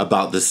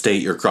about the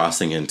state you're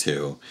crossing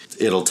into.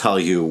 It'll tell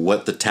you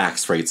what the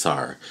tax rates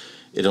are.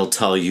 It'll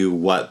tell you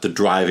what the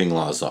driving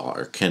laws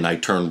are. Can I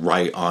turn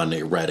right on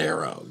a red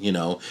arrow?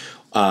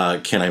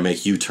 Can I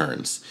make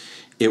U-turns?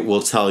 It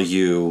will tell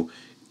you,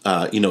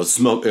 are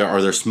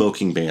there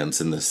smoking bans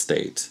in this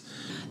state?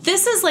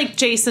 This is like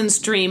Jason's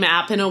dream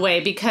app in a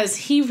way, because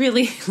he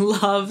really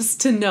loves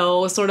to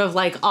know sort of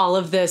like all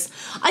of this,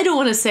 I don't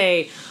want to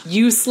say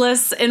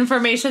useless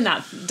information.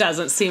 That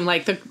doesn't seem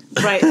like the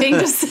right thing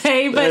to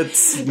say, but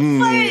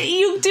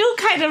you do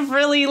kind of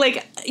really,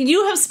 like,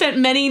 you have spent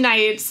many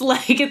nights,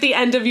 like at the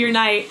end of your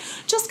night,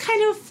 just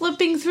kind of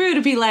flipping through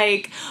to be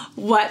like,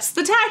 what's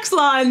the tax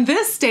law in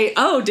this state?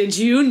 Oh, did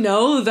you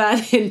know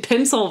that in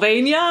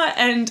Pennsylvania?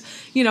 And,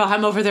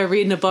 I'm over there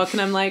reading a book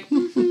and I'm like,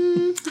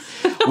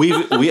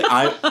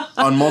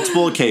 on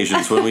multiple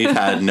occasions when we've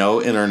had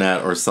no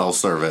internet or cell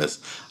service,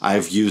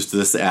 I've used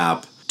this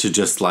app to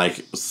just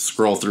like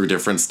scroll through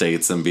different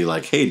states and be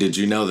like, hey, did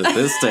you know that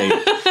this state?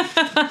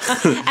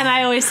 And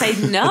I always say,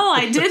 no,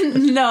 I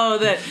didn't know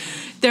that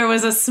there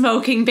was a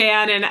smoking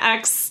ban in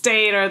X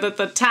state, or that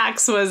the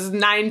tax was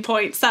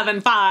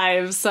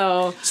 9.75.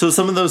 So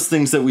some of those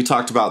things that we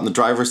talked about in the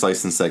driver's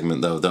license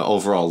segment, though, the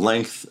overall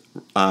length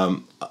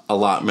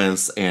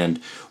allotments and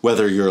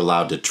whether you're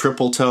allowed to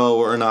triple tow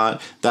or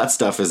not, that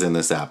stuff is in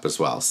this app as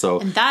well.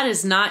 And that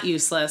is not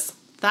useless.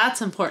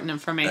 That's important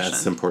information.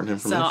 That's important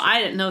information. So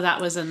I didn't know that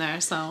was in there.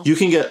 So you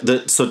can get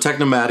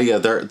Technomadia.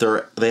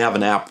 They have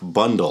an app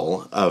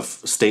bundle of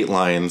state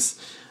lines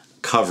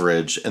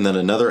coverage, and then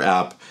another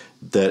app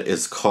that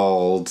is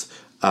called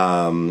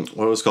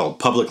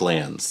Public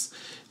Lands,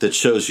 that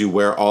shows you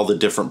where all the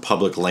different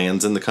public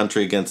lands in the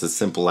country. Again, it's a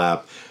simple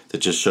app that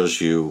just shows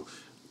you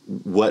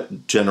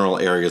what general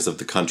areas of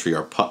the country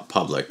are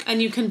public. And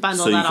you can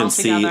bundle that all together.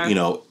 So you can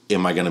see,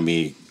 am I going to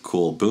be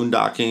cool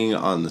boondocking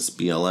on this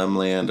BLM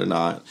land or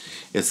not?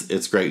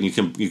 It's great. And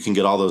you can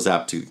get all those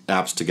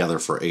apps together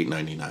for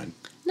 $8.99.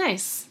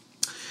 Nice.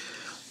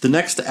 The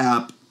next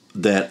app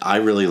that I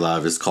really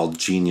love is called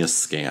Genius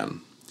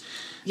Scan.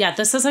 Yeah,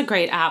 this is a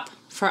great app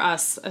for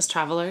us as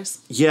travelers.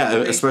 Yeah,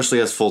 especially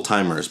as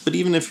full-timers. But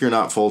even if you're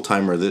not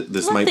full-timer,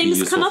 this might be useful for you.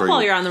 Things come up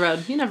while you're on the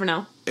road. You never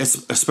know.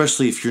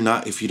 Especially if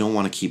you don't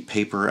want to keep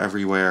paper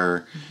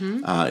everywhere,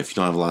 if you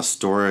don't have a lot of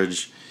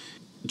storage.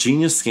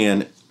 Genius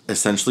Scan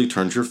essentially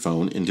turns your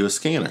phone into a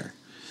scanner.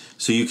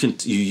 So you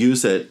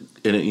use it,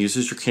 and it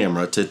uses your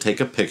camera to take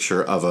a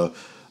picture of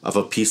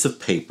a piece of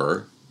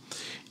paper,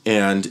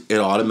 and it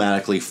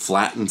automatically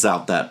flattens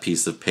out that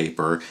piece of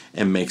paper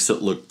and makes it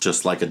look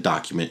just like a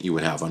document you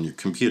would have on your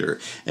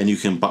computer. And you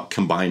can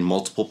combine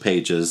multiple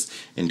pages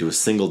into a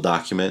single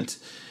document,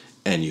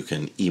 and you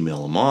can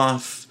email them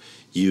off.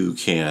 You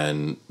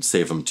can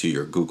save them to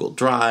your Google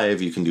Drive.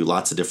 You can do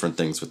lots of different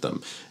things with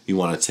them. You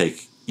want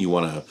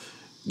to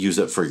use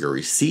it for your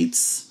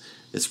receipts.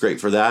 It's great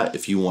for that.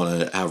 If you want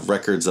to have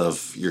records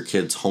of your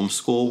kids'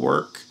 homeschool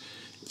work,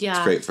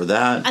 it's great for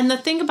that. And the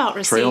thing about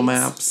receipts, trail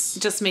maps,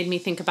 just made me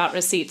think about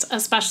receipts,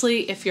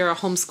 especially if you're a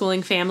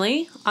homeschooling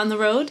family on the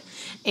road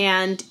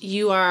and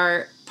you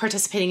are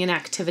participating in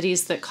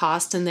activities that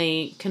cost and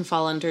they can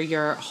fall under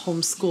your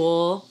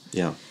homeschool.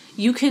 Yeah.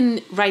 You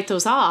can write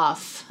those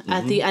off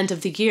at the end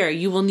of the year.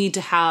 You will need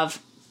to have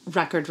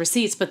record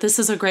receipts, but this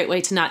is a great way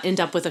to not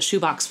end up with a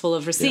shoebox full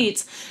of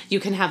receipts. Yeah.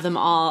 You can have them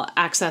all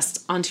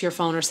accessed onto your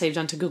phone or saved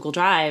onto Google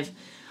Drive.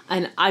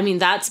 And I mean,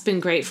 that's been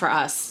great for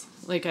us.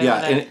 Like, I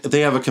love it. And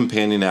they have a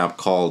companion app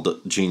called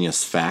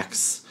Genius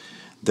Fax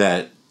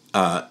that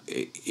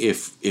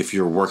if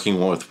you're working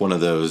with one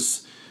of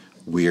those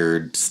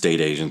weird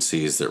state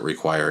agencies that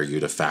require you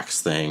to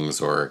fax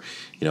things, or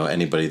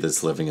anybody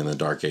that's living in the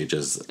dark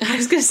ages. I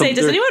was going to say,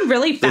 does anyone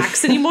really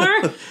fax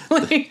anymore?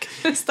 Like,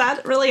 is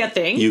that really a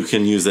thing? You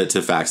can use it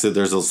to fax it.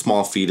 There's a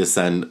small fee to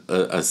send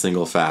a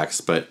single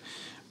fax, but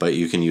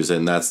you can use it,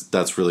 and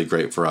that's really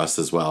great for us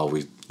as well.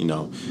 We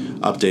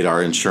update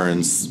our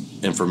insurance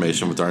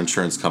information with our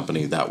insurance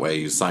company. That way,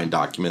 you sign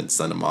documents,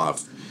 send them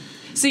off.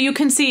 So you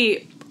can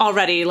see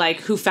already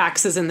like who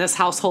faxes in this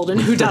household and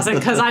who doesn't,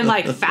 because I'm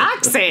like,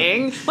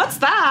 faxing? What's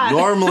that?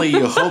 Normally,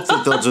 you hope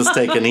that they'll just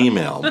take an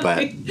email,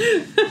 but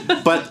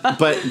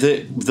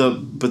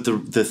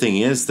the thing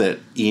is that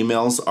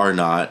emails are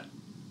not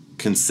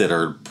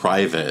considered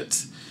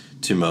private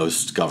to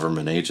most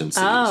government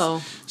agencies.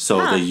 Oh.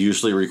 So they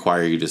usually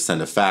require you to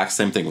send a fax.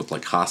 Same thing with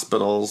like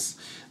hospitals.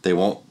 They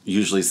won't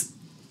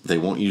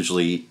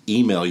usually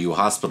email you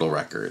hospital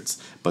records,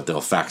 but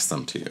they'll fax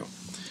them to you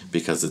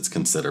because it's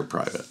considered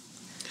private.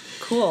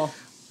 Cool.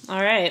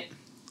 All right.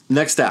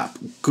 Next app,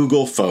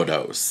 Google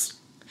Photos.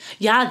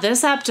 Yeah,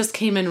 this app just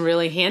came in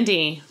really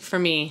handy for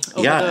me.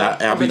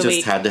 Abby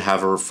just had to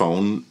have her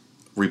phone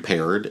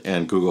repaired,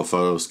 and Google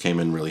Photos came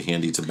in really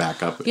handy to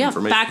back up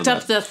information. Yeah, backed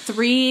up the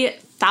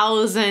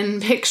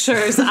 3,000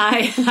 pictures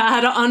I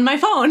had on my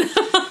phone.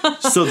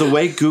 So the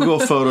way Google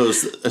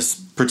Photos,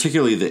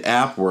 particularly the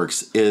app,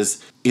 works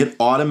is it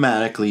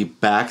automatically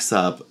backs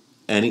up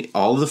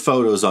all the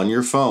photos on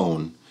your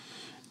phone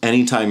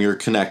anytime you're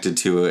connected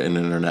to an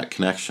internet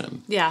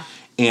connection. Yeah.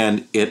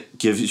 And it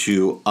gives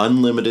you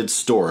unlimited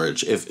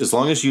storage. As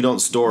long as you don't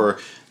store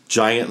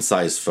giant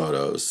size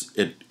photos,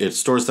 it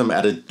stores them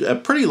at a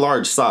pretty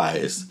large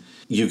size.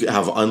 You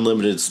have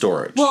unlimited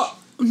storage. Well,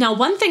 now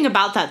one thing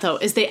about that though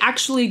is they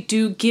actually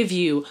do give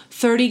you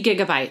 30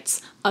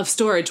 gigabytes of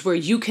storage where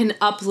you can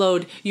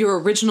upload your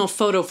original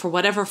photo for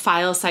whatever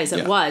file size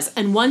it was.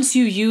 And once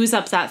you use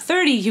up that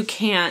 30, you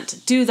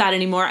can't do that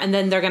anymore. And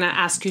then they're going to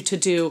ask you to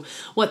do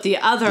what the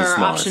other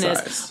option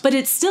is. But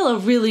it's still a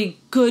really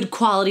good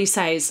quality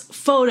size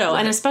photo. Right.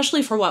 And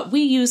especially for what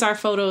we use our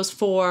photos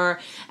for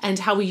and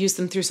how we use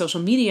them through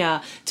social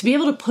media, to be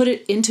able to put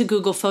it into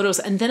Google Photos.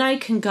 And then I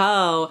can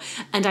go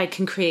and I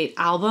can create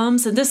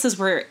albums. And this is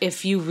where,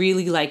 if you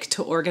really like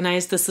to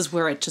organize, this is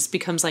where it just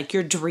becomes like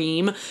your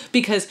dream,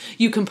 because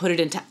you can put it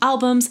into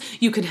albums,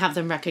 you can have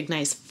them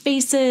recognize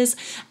faces,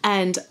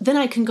 and then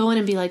I can go in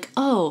and be like,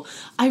 oh,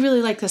 I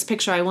really like this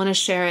picture, I want to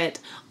share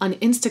it on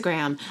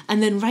Instagram.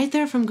 And then right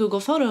there from Google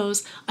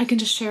Photos, I can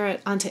just share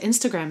it onto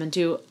Instagram and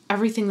do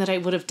everything that I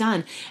would have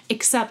done.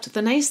 Except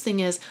the nice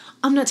thing is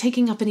I'm not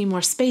taking up any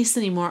more space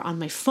anymore on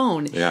my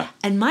phone. Yeah.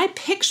 And my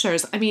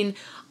pictures, I mean,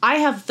 I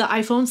have the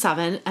iPhone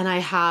 7 and I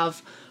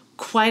have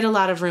quite a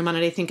lot of room on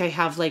it. I think I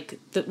have like,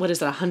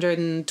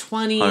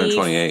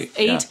 128?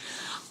 Yeah.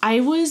 I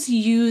was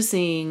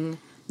using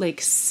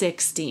like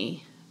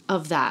 60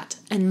 of that,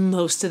 and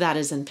most of that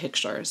is in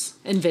pictures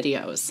and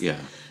videos. Yeah.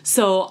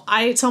 So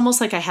it's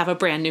almost like I have a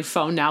brand new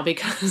phone now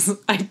because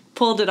I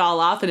pulled it all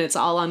off and it's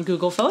all on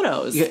Google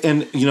Photos. Yeah,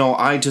 and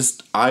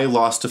I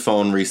lost a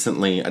phone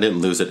recently. I didn't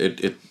lose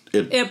it.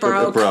 It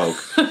broke. It broke.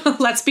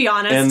 Let's be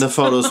honest. And the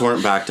photos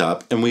weren't backed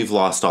up, and we've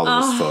lost all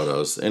those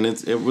photos, and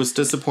it was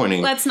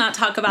disappointing. Let's not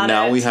talk about it.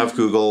 Now we have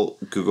Google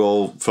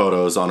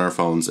Photos on our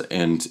phones,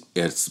 and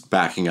it's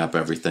backing up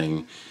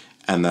everything,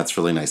 and that's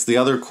really nice. The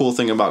other cool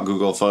thing about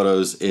Google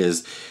Photos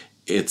is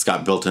it's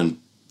got built-in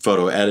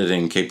photo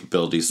editing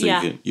capabilities, so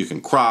you can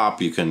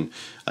crop, you can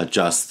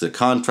adjust the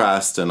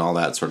contrast and all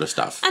that sort of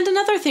stuff. And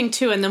another thing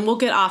too, and then we'll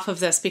get off of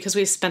this because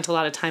we've spent a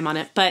lot of time on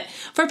it, but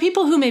for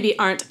people who maybe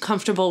aren't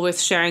comfortable with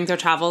sharing their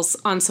travels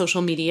on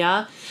social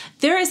media,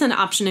 there is an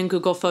option in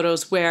Google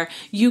Photos where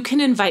you can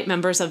invite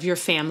members of your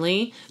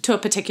family to a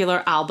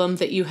particular album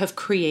that you have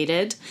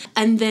created,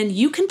 and then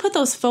you can put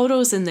those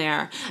photos in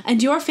there,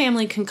 and your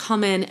family can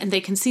come in and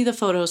they can see the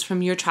photos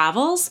from your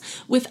travels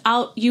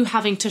without you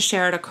having to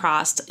share it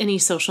across any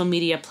social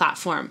media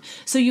platform.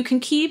 So you can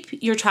keep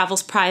your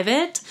travels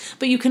private,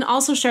 but you can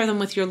also share them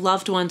with your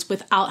loved ones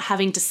without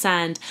having to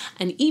send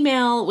an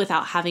email,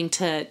 without having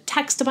to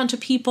text a bunch of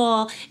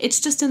people. It's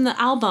just in the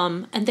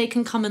album, and they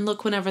can come and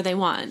look whenever they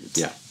want.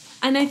 Yeah.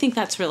 And I think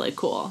that's really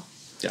cool.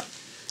 Yeah.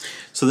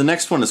 So the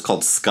next one is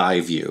called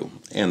Skyview,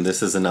 and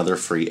this is another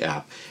free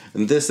app.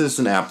 And this is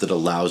an app that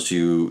allows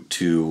you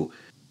to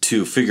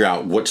figure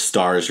out which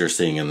stars you're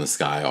seeing in the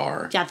sky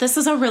are. Yeah, this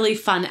is a really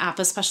fun app,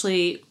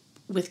 especially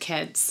with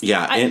kids.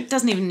 Yeah. It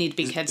doesn't even need to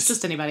be kids,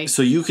 just anybody.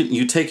 So you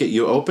take it,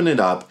 you open it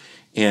up,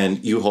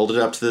 and you hold it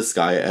up to the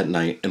sky at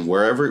night, and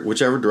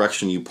whichever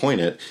direction you point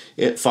it,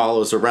 it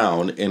follows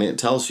around, and it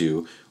tells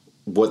you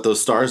what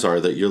those stars are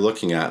that you're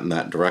looking at in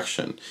that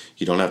direction.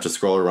 You don't have to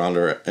scroll around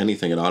or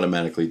anything. It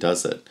automatically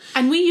does it.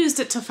 And we used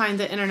it to find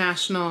the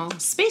International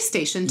Space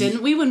Station,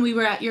 didn't we, when we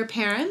were at your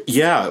parents'?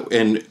 Yeah,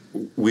 and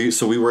we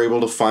were able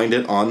to find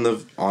it on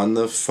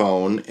the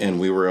phone, and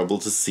we were able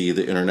to see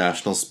the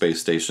International Space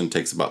Station. It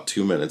takes about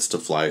 2 minutes to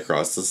fly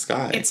across the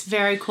sky. It's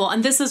very cool.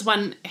 And this is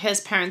when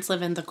his parents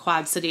live in the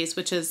Quad Cities,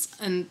 which is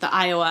in the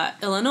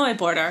Iowa-Illinois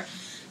border.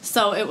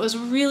 So it was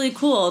really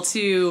cool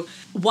to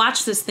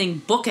watch this thing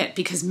book it,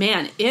 because,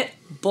 man, it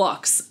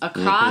books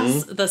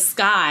across the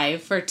sky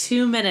for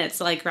 2 minutes,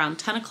 like around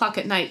 10 o'clock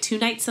at night, 2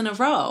 nights in a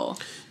row.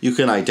 You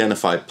can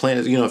identify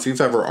planets. You know, if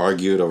you've ever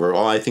argued over,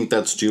 I think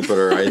that's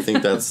Jupiter, I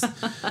think that's,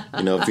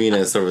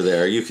 Venus over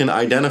there, you can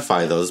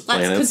identify those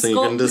planets, and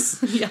you can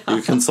just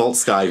you consult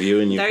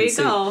Skyview, and you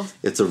go.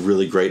 It's a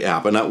really great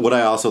app. And what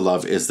I also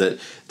love is that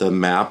the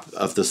map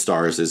of the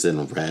stars is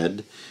in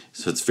red.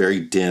 So it's very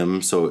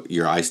dim, so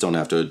your eyes don't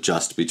have to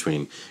adjust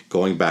between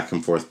going back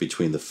and forth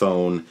between the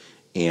phone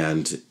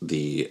and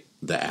the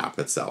app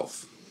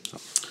itself.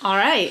 All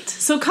right.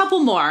 So a couple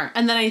more,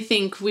 and then I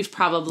think we've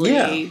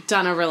probably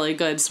done a really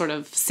good sort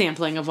of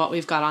sampling of what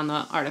we've got on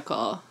the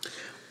article.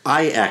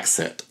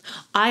 iExit.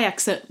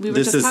 iExit. We were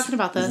just talking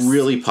about this. This is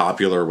really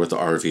popular with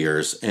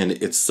RVers, and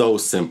it's so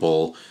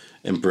simple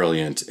and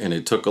brilliant, and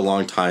it took a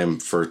long time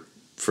for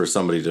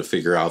somebody to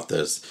figure out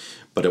this,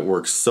 but it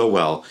works so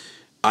well.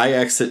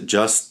 iExit,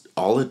 just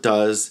all it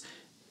does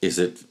is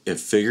it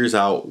figures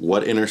out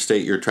what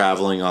interstate you're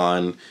traveling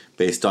on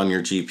based on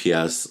your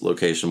GPS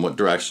location, what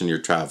direction you're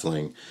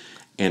traveling,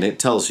 and it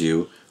tells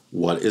you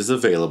what is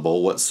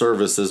available, what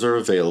services are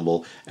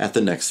available at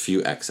the next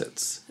few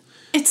exits.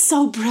 It's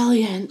so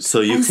brilliant. So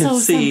you can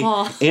see,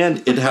 simple.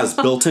 And it has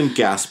built-in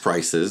gas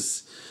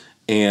prices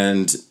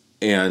and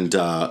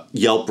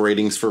Yelp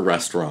ratings for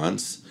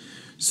restaurants.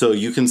 So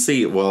you can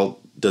see, well,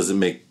 does it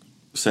make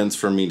sense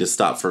for me to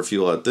stop for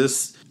fuel at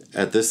this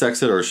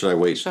exit, or should I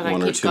wait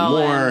one or two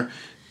more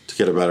to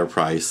get a better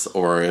price?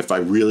 Or if I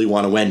really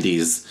want a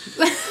Wendy's,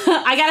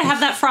 I gotta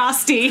have that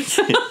Frosty.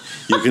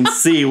 You can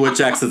see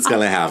which exit's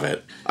gonna have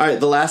it. All right,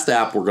 the last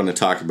app we're going to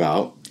talk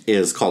about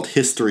is called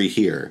History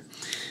Here.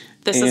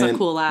 This is a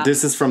cool app.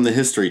 This is from the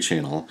History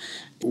Channel.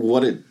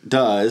 What it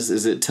does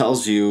is it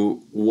tells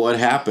you what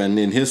happened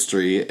in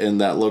history in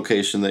that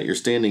location that you're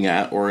standing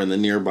at or in the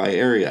nearby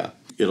area.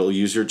 It'll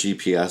use your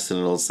GPS, and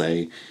it'll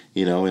say,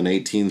 in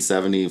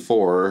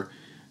 1874,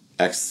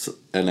 X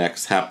and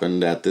X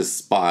happened at this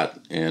spot,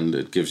 and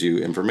it gives you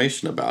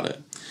information about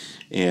it.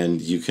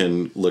 And you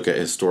can look at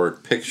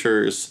historic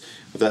pictures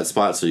of that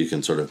spot, so you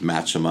can sort of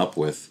match them up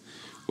with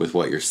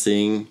what you're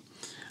seeing.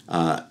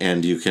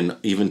 And you can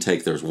even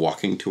there's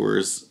walking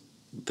tours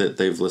that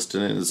they've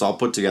listed in. It's all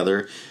put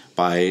together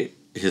by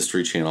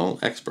History Channel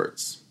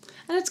experts.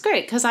 And it's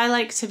great because I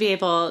like to be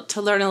able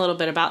to learn a little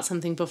bit about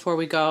something before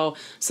we go,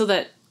 so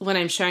that when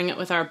I'm sharing it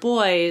with our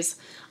boys,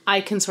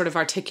 I can sort of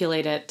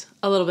articulate it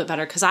a little bit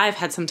better, because I've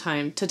had some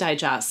time to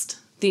digest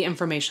the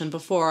information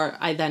before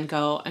I then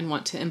go and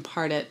want to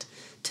impart it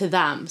to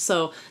them.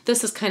 So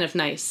this is kind of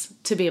nice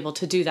to be able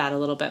to do that a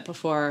little bit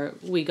before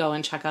we go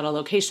and check out a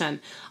location.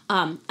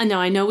 And now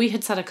I know we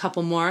had said a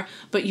couple more,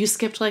 but you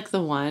skipped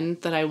the one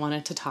that I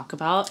wanted to talk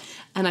about,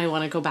 and I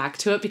want to go back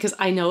to it because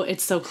I know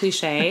it's so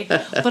cliche,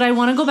 but I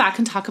want to go back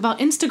and talk about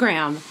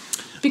Instagram,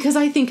 because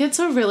I think it's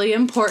a really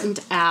important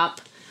app.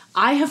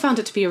 I have found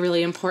it to be a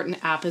really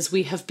important app as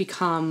we have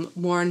become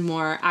more and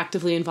more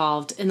actively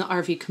involved in the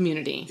RV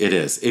community. It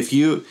is. If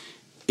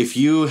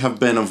you have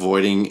been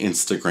avoiding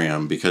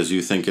Instagram because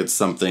you think it's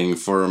something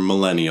for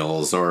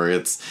millennials, or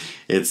it's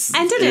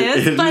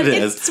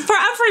for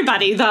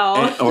everybody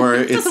though. Or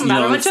it doesn't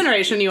matter what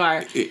generation you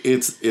are.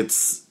 It's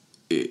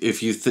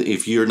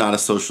if you're not a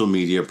social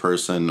media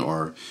person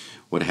or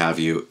what have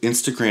you,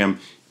 Instagram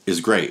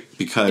is great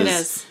because It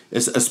is.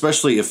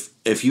 especially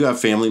if you have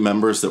family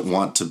members that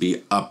want to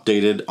be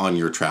updated on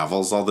your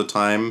travels all the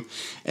time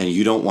and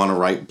you don't want to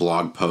write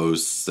blog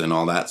posts and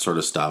all that sort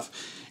of stuff.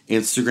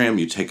 Instagram,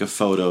 you take a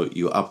photo,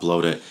 you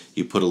upload it,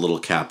 you put a little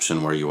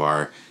caption where you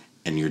are,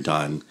 and you're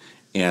done.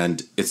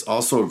 And it's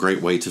also a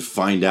great way to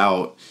find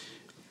out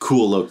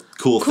cool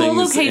things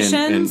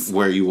locations and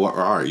where you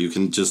are. You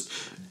can just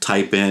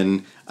type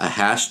in a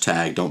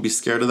hashtag. Don't be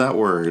scared of that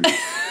word.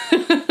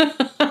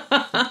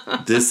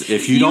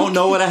 If you don't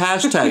know what a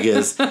hashtag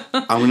is,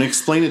 I'm going to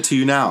explain it to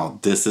you now.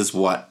 This is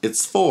what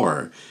it's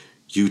for.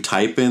 You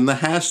type in the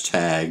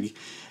hashtag,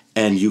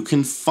 and you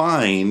can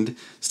find,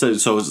 so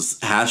it's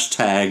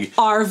hashtag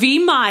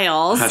RV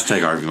Miles.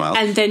 Hashtag RV Miles.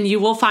 And then you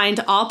will find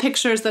all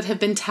pictures that have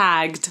been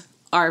tagged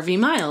RV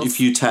Miles. If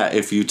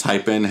you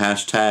type in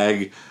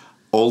hashtag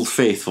Old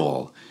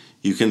Faithful,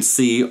 you can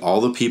see all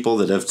the people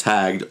that have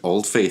tagged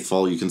Old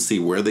Faithful. You can see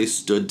where they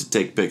stood to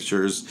take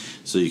pictures,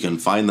 so you can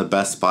find the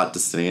best spot to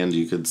stand.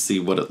 You can see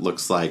what it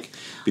looks like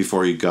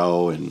before you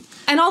go. And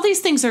all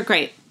these things are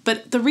great.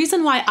 But the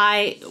reason why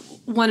I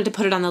wanted to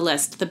put it on the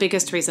list, the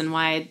biggest reason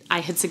why I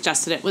had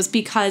suggested it, was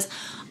because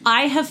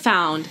I have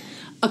found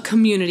a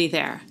community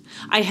there.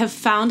 I have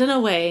found in a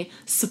way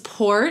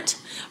support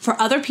for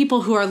other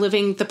people who are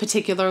living the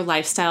particular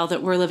lifestyle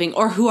that we're living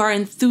or who are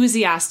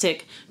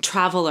enthusiastic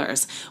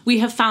travelers. We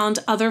have found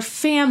other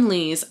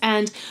families,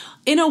 and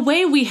in a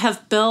way we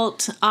have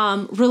built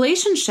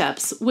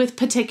relationships with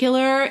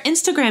particular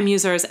Instagram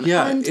users.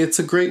 Yeah, and it's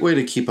a great way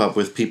to keep up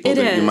with people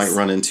that you might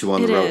run into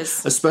on the road,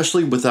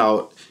 especially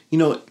without,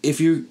 if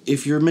you're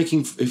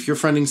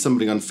friending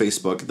somebody on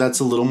Facebook, that's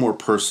a little more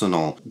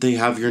personal. They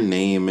have your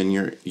name and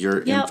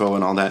your info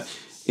and all that.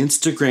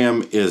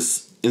 Instagram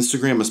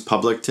is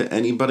public to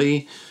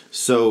anybody,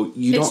 so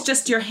it's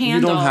just your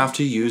handle. You don't have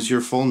to use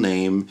your full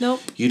name.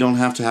 Nope. You don't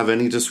have to have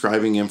any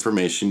describing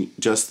information.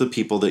 Just the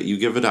people that you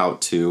give it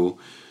out to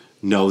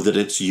know that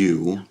it's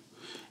you,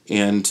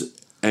 and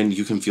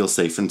you can feel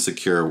safe and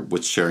secure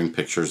with sharing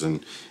pictures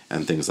and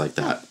things like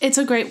that. It's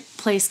a great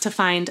place to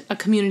find a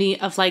community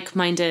of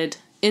like-minded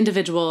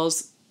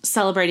individuals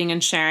celebrating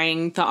and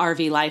sharing the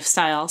RV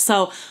lifestyle.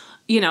 So,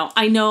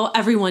 I know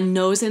everyone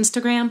knows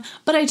Instagram,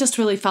 but I just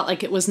really felt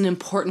like it was an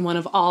important one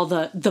of all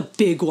the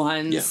big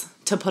ones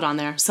to put on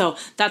there. So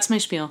that's my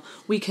spiel.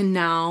 We can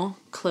now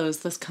close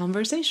this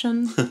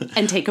conversation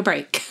and take a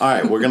break. All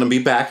right, we're going to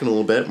be back in a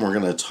little bit, and we're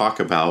going to talk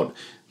about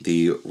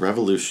the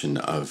revolution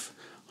of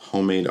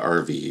homemade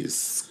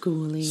RVs.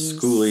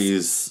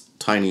 Schoolies,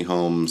 tiny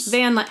homes.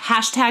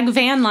 Hashtag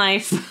van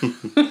life.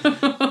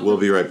 We'll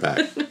be right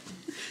back.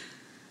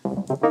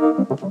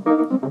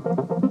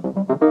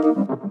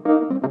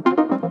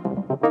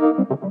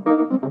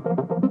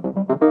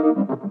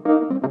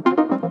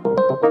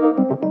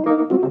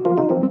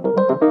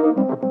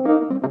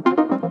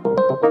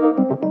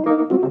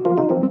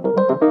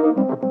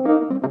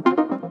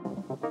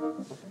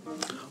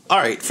 All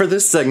right, for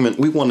this segment,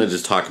 we wanted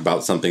to talk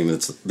about something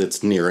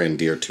that's near and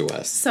dear to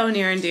us. So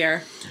near and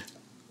dear.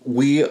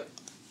 We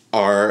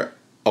are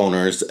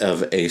owners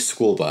of a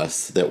school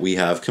bus that we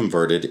have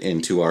converted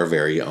into our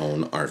very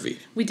own RV.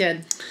 We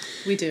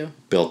do.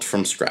 Built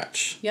from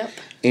scratch. Yep.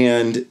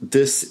 And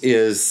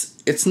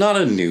it's not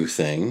a new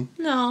thing.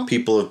 No.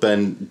 People have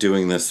been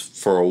doing this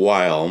for a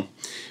while,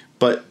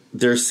 but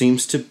there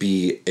seems to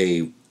be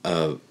a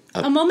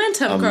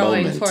momentum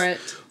growing for it.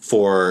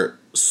 For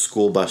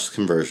school bus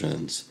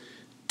conversions,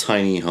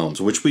 tiny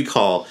homes, which we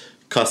call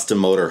custom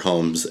motor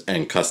homes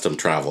and custom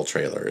travel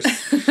trailers.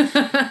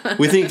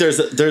 We think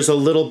there's a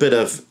little bit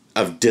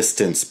of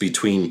distance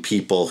between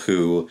people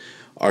who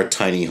are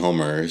tiny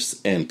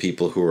homers and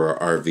people who are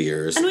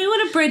RVers. And we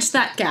want to bridge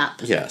that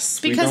gap. Yes.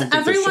 Because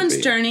everyone's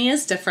journey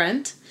is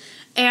different.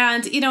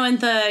 And, in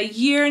the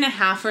year and a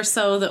half or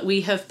so that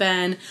we have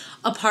been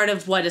a part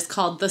of what is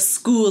called the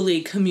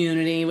schoolie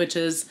community, which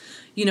is,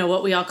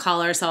 what we all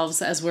call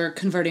ourselves as we're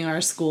converting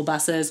our school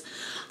buses,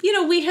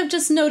 we have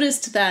just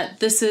noticed that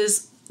this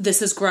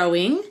is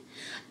growing.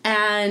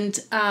 And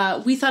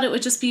we thought it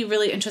would just be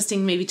really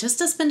interesting maybe just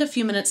to spend a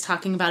few minutes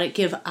talking about it,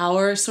 give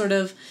our sort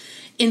of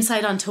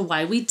insight onto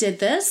why we did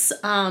this.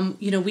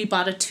 We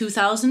bought a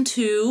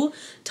 2002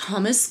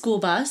 Thomas school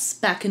bus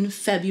back in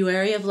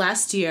February of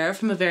last year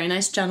from a very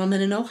nice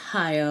gentleman in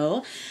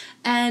Ohio.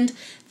 And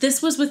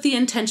this was with the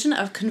intention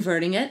of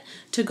converting it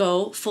to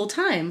go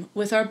full-time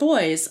with our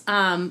boys.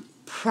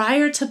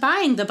 Prior to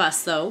buying the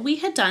bus, though, we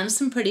had done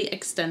some pretty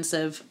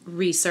extensive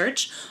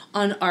research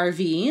on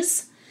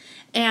RVs,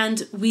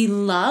 and we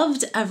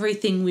loved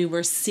everything we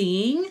were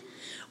seeing.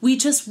 We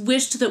just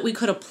wished that we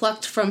could have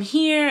plucked from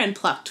here and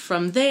plucked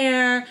from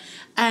there,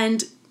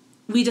 and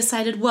we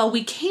decided, well,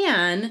 we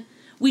can.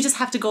 We just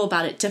have to go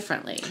about it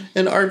differently.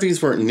 And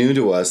RVs weren't new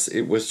to us.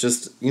 It was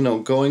just,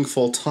 going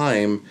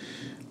full-time.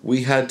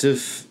 We had to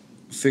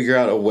figure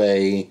out a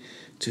way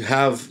to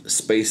have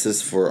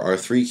spaces for our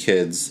 3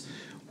 kids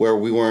where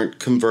we weren't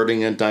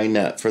converting a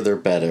dinette for their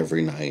bed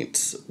every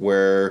night,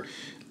 where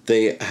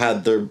they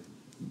had their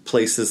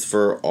places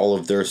for all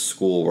of their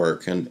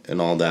schoolwork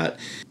and all that.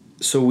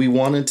 So we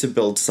wanted to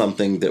build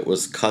something that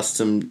was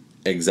custom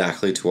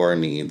exactly to our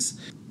needs.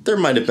 There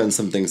might have been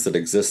some things that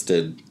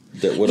existed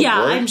that would have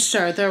worked. Yeah, I'm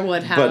sure there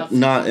would have. But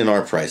not in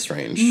our price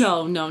range.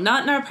 No,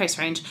 not in our price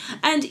range.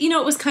 And, you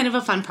know, it was kind of a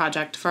fun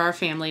project for our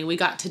family. We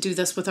got to do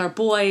this with our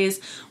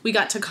boys. We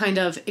got to kind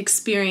of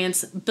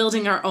experience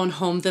building our own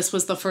home. This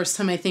was the first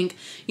time, I think,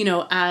 you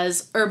know,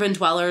 as urban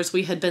dwellers,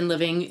 we had been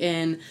living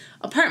in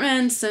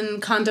apartments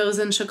and condos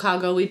in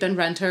Chicago. We'd been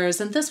renters.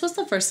 And this was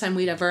the first time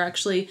we'd ever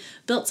actually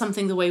built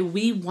something the way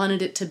we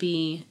wanted it to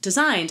be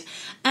designed.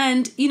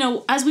 And, you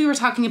know, as we were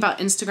talking about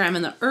Instagram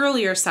in the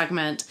earlier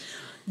segment,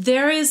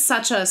 there is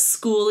such a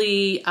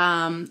schooly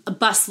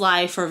bus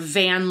life or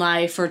van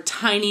life or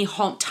tiny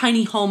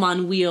home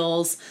on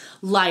wheels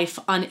life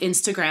on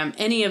Instagram.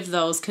 Any of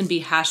those can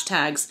be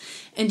hashtags.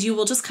 And you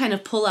will just kind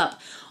of pull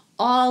up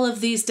all of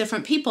these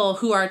different people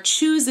who are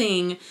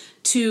choosing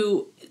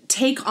to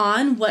take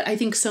on what I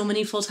think so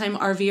many full-time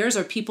RVers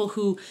or people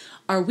who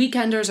are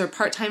weekenders or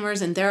part-timers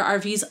in their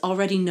RVs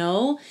already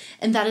know.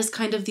 And that is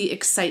kind of the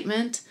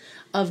excitement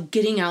of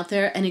getting out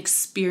there and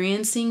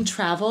experiencing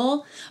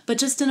travel, but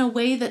just in a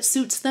way that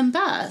suits them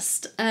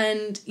best.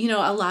 And, you know,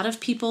 a lot of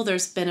people,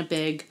 there's been a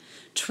big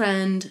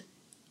trend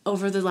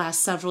over the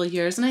last several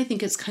years, and I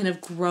think it's kind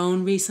of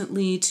grown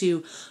recently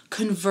to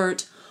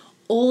convert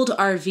old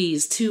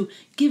RVs, to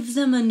give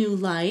them a new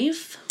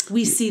life.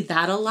 We see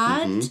that a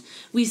lot. Mm-hmm.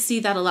 We see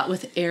that a lot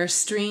with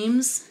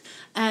Airstreams,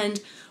 and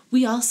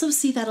we also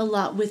see that a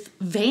lot with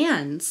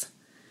vans.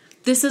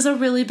 This is a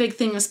really big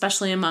thing,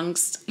 especially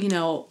amongst, you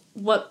know,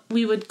 what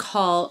we would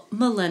call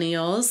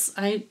millennials.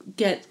 I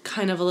get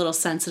kind of a little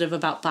sensitive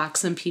about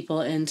boxing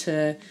people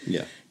into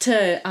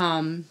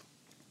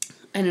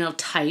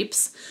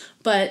types,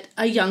 but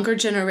a younger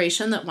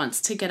generation that wants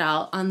to get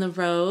out on the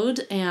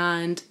road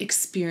and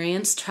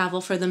experience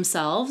travel for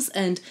themselves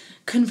and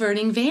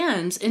converting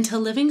vans into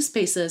living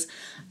spaces.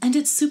 And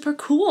it's super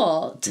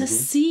cool to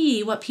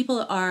see what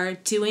people are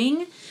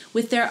doing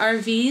with their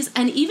RVs.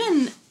 And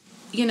even,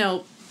 you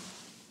know,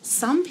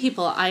 some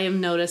people I am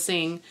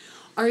noticing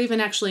are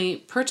even actually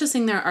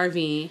purchasing their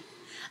RV,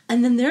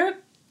 and then they're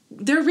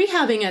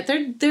rehabbing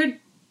it. They're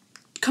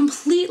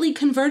completely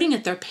converting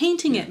it. They're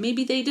painting it.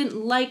 Maybe they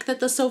didn't like that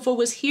the sofa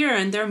was here,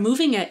 and they're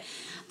moving it.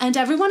 And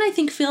everyone, I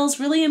think, feels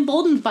really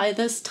emboldened by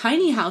this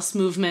tiny house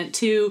movement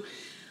to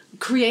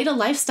create a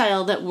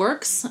lifestyle that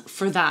works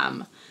for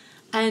them.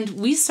 And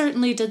we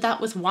certainly did that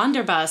with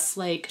Wanderbus.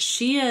 Like,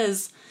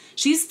 she's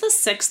the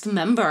 6th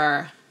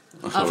member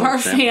of our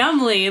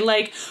family.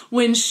 Like,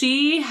 when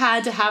she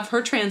had to have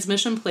her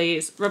transmission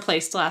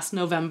replaced last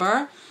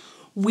November,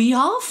 we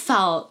all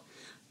felt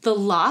the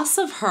loss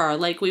of her.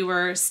 Like, we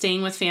were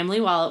staying with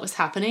family while it was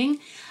happening,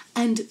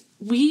 and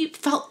we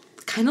felt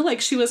kind of like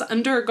she was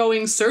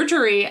undergoing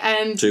surgery.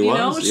 And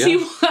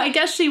I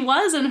guess she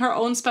was in her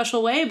own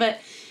special way, but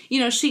you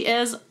know, she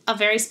is a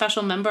very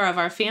special member of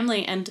our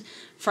family. And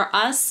for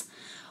us,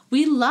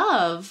 we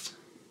love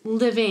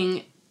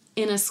living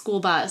in a school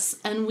bus,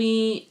 and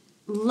we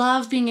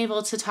love being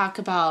able to talk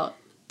about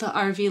the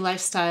RV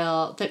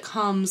lifestyle that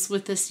comes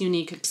with this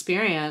unique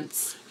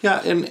experience.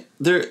 Yeah, and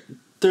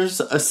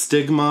there's a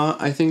stigma,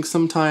 I think,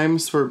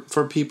 sometimes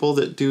for people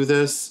that do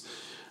this.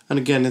 And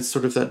again, it's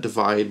sort of that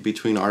divide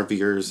between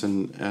RVers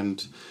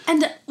and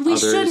we others.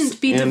 Shouldn't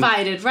be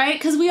divided, right?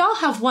 Because we all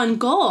have one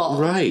goal.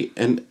 Right.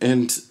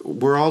 And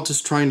we're all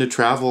just trying to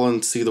travel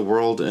and see the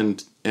world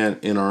and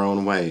in our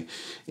own way.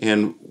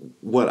 And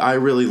what I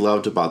really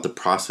loved about the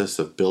process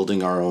of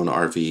building our own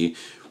RV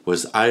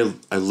was I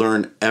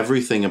learned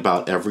everything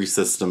about every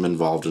system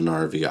involved in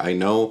RV. I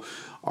know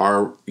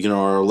our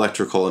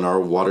electrical and our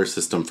water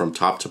system from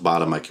top to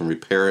bottom. I can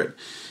repair it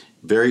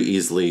very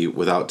easily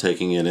without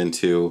taking it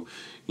into,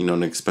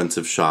 an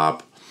expensive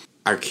shop.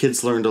 Our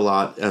kids learned a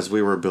lot as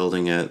we were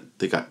building it.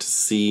 They got to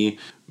see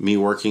me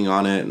working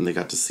on it, and they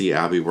got to see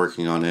Abby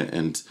working on it,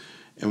 and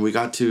we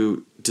got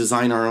to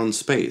design our own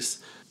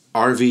space.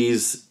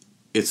 RVs,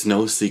 it's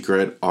no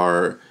secret,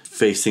 are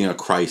facing a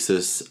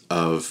crisis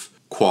of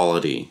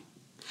quality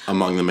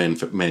among the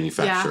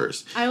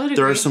manufacturers. Yeah, I would agree.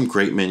 There are some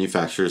great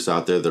manufacturers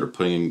out there that are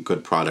putting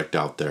good product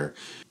out there.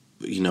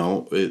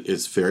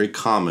 It's very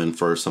common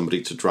for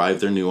somebody to drive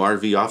their new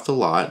RV off the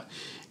lot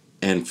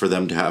and for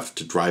them to have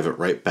to drive it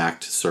right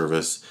back to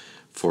service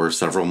for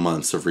several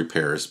months of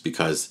repairs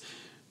because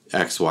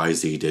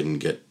XYZ didn't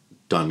get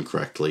done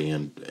correctly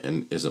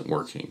and isn't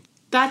working.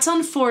 That's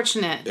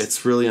unfortunate.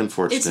 It's really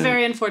unfortunate. It's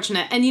very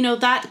unfortunate. And,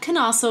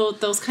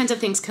 those kinds of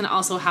things can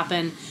also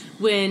happen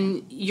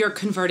when you're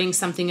converting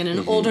something in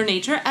an older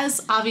nature,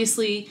 as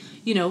obviously,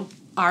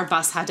 our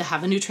bus had to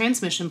have a new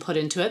transmission put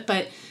into it.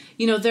 But,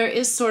 there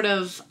is sort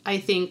of, I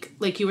think,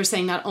 like you were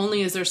saying, not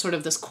only is there sort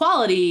of this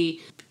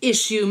quality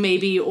issue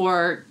maybe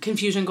or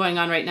confusion going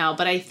on right now,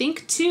 but I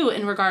think, too,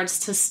 in regards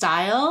to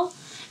style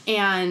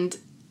and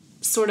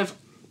sort of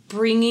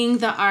bringing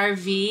the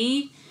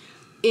RV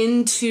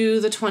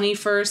into the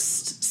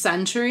 21st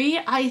century,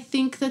 I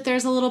think that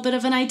there's a little bit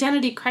of an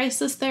identity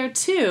crisis there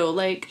too.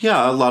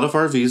 A lot of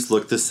RVs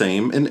look the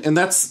same, and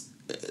that's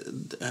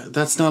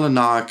not a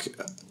knock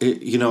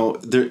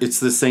it's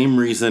the same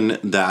reason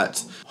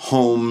that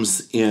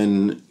homes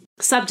in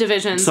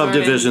subdivisions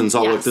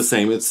all look the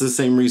same. It's the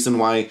same reason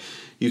why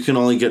you can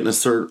only get in a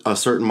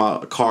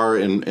certain car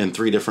in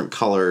 3 different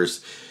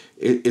colors.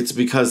 It's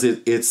because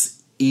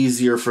it's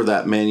easier for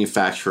that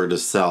manufacturer to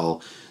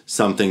sell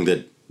something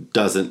that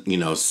doesn't,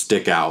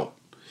 stick out.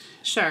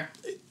 Sure.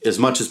 As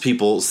much as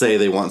people say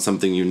they want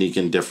something unique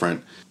and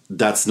different,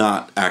 that's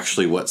not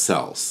actually what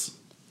sells.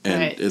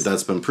 And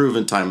that's been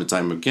proven time and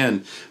time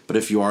again. But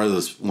if you are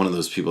one of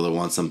those people that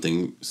want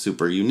something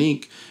super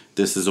unique,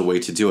 this is a way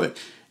to do it.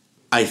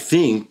 I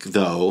think,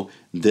 though,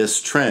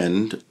 this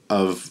trend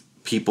of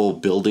people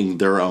building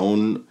their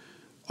own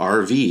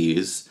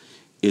RVs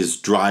is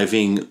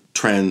driving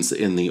trends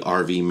in the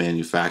RV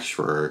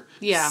manufacturer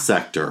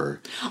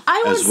sector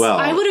as well.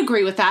 I would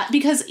agree with that,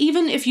 because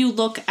even if you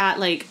look at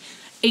like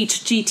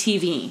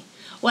HGTV,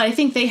 well, I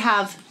think they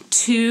have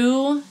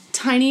 2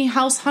 tiny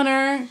house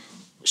hunter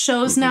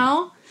shows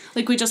now.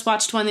 Like we just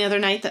watched one the other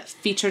night that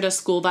featured a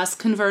school bus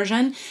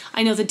conversion.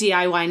 I know the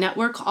DIY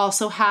Network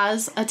also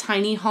has a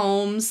tiny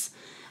homes,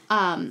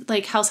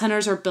 like house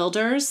hunters or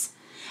builders.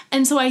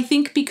 And so I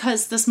think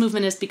because this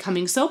movement is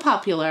becoming so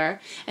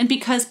popular, and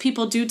because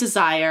people do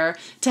desire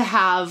to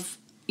have,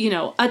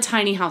 a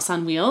tiny house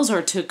on wheels,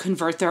 or to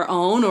convert their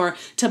own, or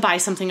to buy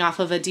something off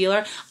of a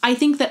dealer, I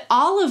think that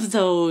all of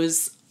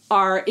those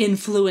are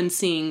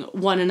influencing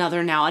one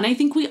another now. And I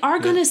think we are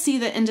going to see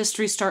the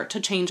industry start to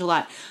change a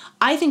lot.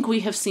 I think we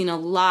have seen a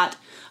lot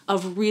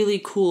of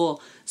really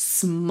cool,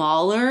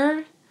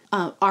 smaller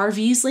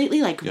RVs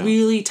lately, like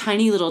really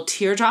tiny little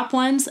teardrop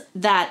ones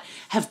that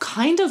have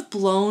kind of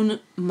blown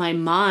my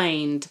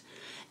mind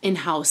in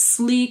how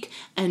sleek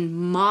and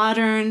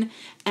modern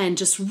and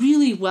just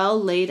really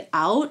well laid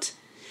out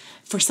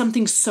for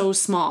something so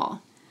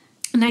small.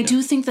 And I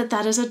do think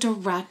that is a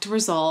direct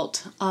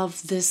result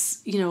of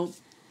this,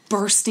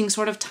 bursting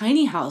sort of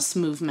tiny house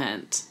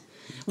movement.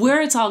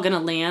 Where it's all going to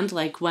land,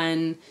 like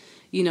when,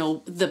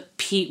 the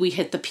peak, we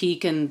hit the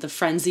peak and the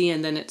frenzy,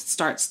 and then it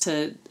starts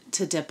to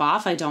dip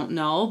off, I don't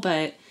know.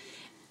 But,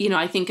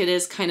 I think it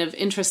is kind of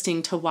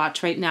interesting to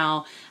watch right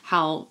now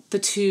how the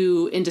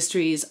 2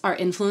 industries are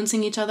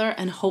influencing each other,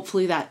 and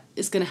hopefully that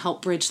is going to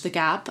help bridge the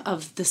gap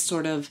of this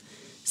sort of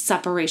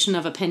separation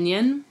of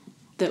opinion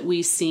that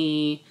we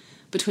see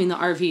between the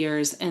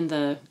RVers and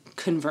the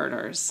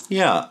converters.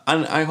 Yeah,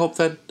 and I hope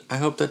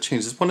that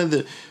changes. One of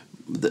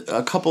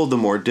a couple of the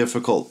more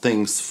difficult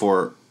things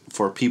for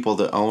people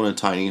that own a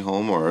tiny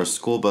home or a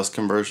school bus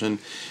conversion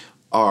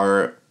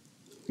are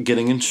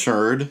getting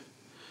insured.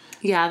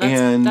 Yeah,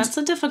 that's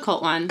a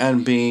difficult one.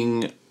 And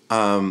being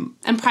and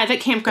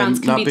private campgrounds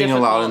and can be difficult. Not being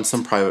allowed in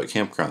some private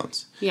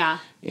campgrounds. Yeah.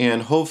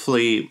 And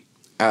hopefully,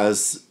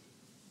 as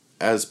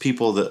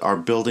people that are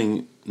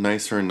building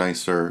nicer and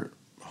nicer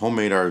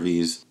homemade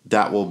RVs,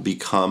 that will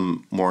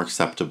become more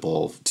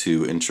acceptable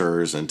to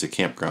insurers and to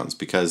campgrounds,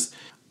 because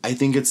I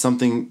think it's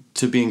something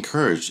to be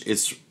encouraged.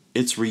 It's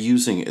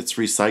reusing, it's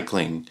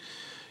recycling.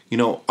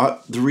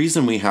 The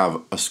reason we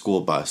have a school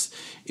bus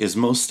is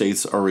most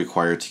states are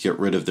required to get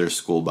rid of their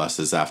school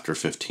buses after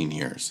 15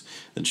 years.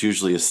 It's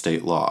usually a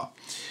state law.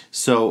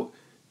 So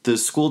the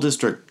school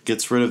district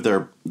gets rid of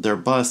their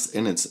bus,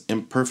 and it's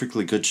in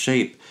perfectly good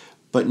shape,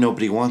 but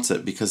nobody wants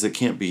it because it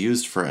can't be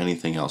used for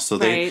anything else. So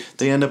they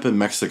end up in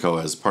Mexico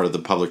as part of the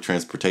public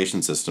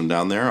transportation system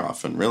down there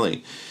often,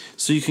 really.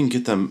 So you can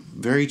get them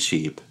very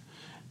cheap,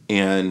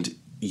 and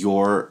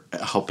you're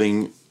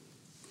helping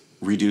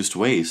reduce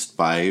waste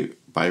by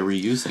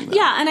reusing them.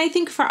 Yeah, and I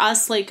think for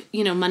us,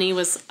 money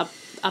was a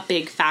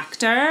big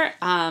factor,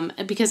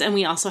 because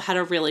we also had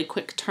a really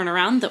quick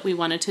turnaround that we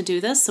wanted to do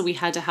this, so we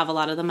had to have a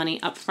lot of the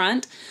money up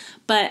front.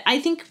 But I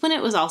think when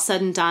it was all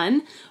said and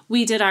done,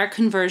 we did our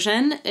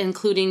conversion,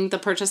 including the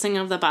purchasing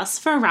of the bus,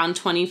 for around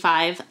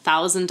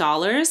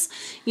 $25,000.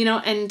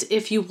 And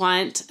if you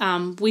want,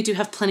 we do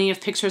have plenty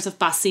of pictures of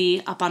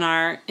Bussy up on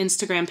our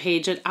Instagram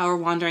page at Our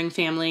Wandering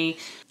Family.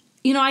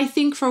 I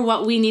think for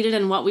what we needed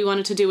and what we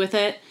wanted to do with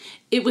it,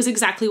 it was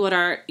exactly what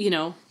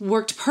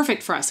worked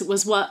perfect for us. It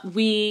was what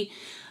we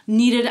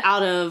needed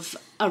out of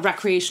a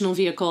recreational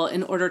vehicle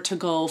in order to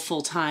go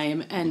full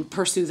time and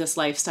pursue this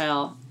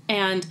lifestyle.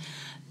 And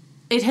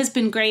it has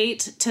been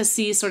great to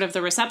see sort of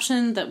the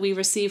reception that we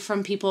receive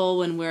from people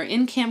when we're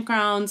in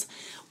campgrounds.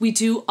 We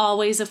do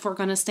always, if we're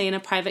going to stay in a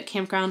private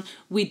campground,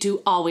 we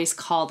do always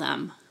call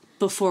them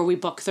before we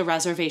book the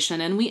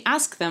reservation. And we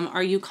ask them,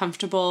 are you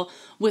comfortable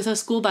with a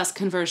school bus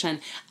conversion?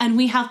 And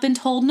we have been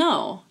told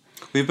no.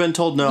 We've been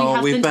told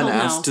no. We've been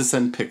asked to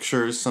send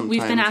pictures sometimes.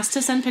 We've been asked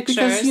to send pictures.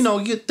 Because,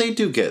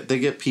 they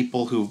get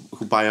people who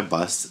buy a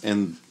bus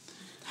and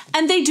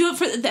they do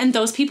it and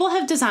those people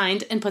have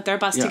designed and put their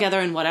bus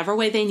together in whatever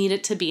way they need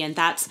it to be, and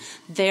that's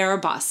their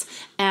bus.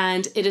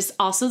 And it is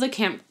also the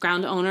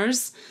campground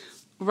owner's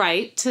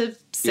right to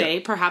say,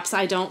 perhaps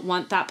I don't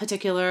want that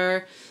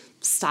particular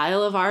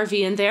style of RV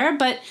in there,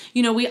 but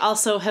we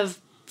also have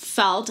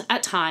felt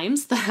at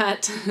times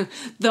that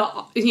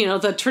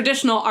the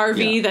traditional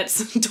RV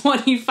that's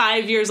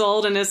 25 years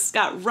old and has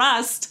got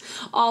rust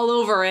all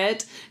over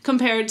it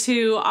compared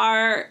to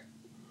our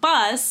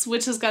bus,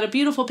 which has got a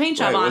beautiful paint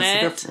job on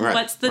it.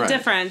 What's the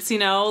difference,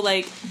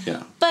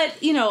 Yeah. But,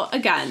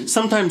 again.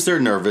 Sometimes they're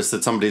nervous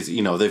that somebody's,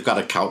 they've got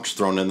a couch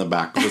thrown in the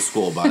back of the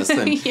school bus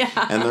and,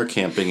 and they're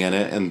camping in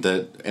it and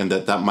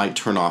that might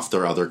turn off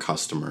their other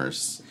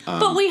customers.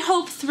 But we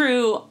hope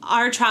through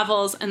our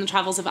travels and the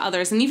travels of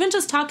others, and even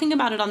just talking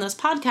about it on this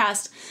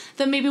podcast,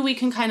 that maybe we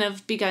can kind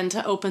of begin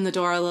to open the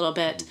door a little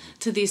bit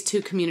to these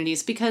two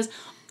communities. Because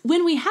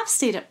when we have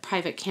stayed at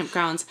private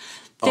campgrounds,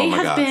 they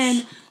have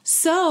been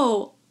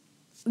so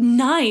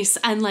nice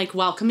and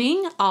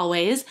welcoming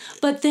always,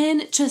 but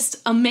then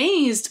just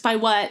amazed by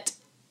what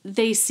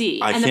they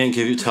see. I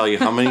can't tell you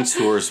how many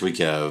tours we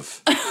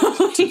give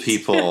to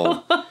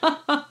people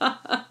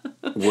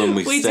when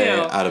we stay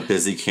at a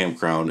busy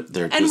campground.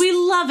 And we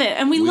love it,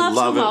 and we love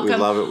to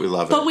welcome. We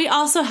love it. But we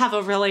also have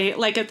a really,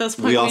 at this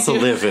point, we also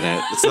live in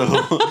it. So,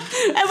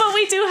 but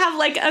we do have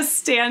a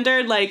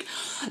standard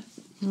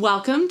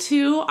welcome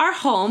to our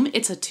home.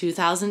 It's a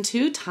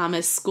 2002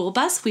 Thomas school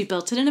bus. We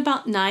built it in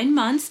about 9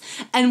 months.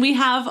 And we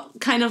have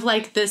kind of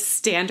this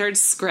standard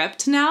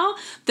script now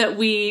that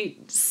we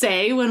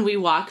say when we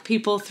walk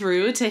people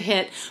through to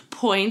hit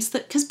points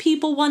because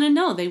people want to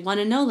know. They want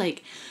to know,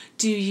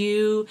 do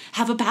you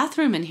have a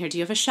bathroom in here? Do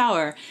you have a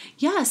shower?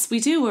 Yes, we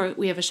do.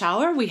 We have a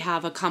shower. We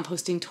have a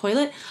composting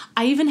toilet.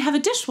 I even have a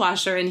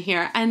dishwasher in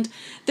here. And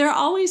they're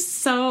always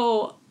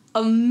so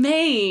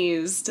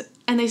amazed.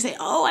 And they say,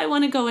 oh, I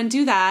want to go and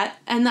do that.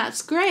 And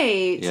that's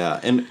great. Yeah.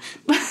 And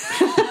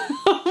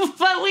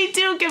but we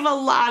do give a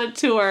lot of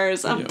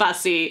tours of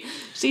Bussy.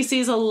 She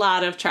sees a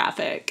lot of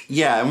traffic.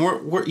 Yeah. And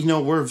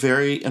we're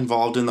very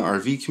involved in the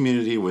RV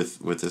community with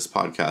this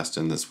podcast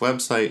and this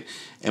website.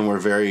 And we're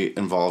very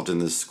involved in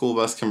this school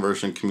bus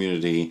conversion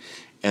community.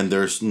 And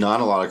there's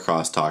not a lot of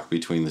crosstalk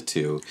between the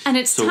two. And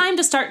it's time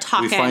to start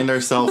talking. We find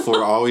ourselves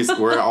we're always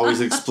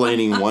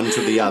explaining one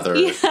to the other.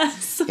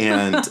 Yes.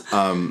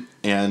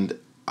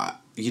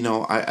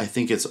 I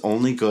think it's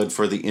only good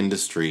for the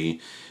industry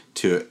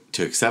to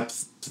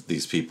accept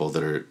these people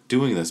that are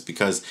doing this,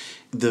 because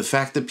the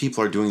fact that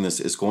people are doing this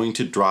is going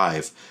to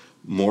drive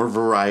more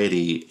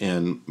variety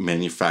in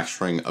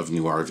manufacturing of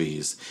new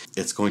RVs.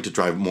 It's going to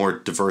drive more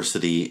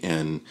diversity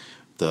in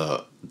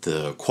the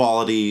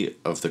quality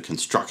of the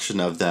construction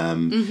of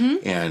them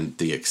and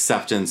the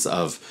acceptance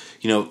of,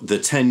 the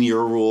 10-year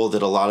rule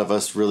that a lot of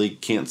us really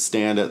can't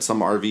stand at some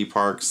RV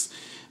parks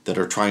that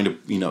are trying to,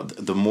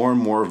 the more and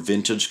more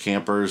vintage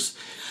campers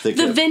that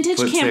the vintage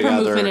camper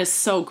movement is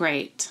so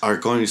great. Are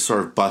going to sort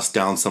of bust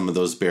down some of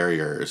those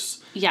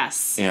barriers.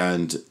 Yes.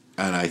 And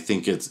I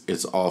think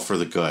it's all for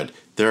the good.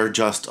 There are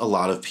just a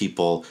lot of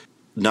people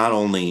not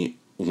only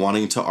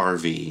wanting to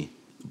RV,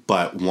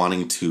 but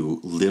wanting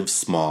to live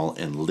small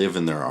and live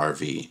in their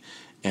RV.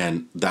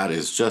 And that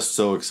is just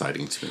so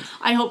exciting to me.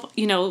 I hope,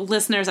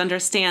 listeners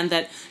understand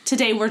that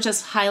today we're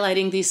just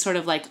highlighting these sort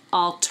of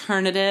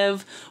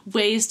alternative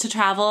ways to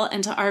travel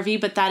and to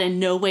RV, but that in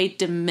no way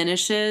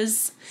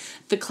diminishes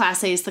the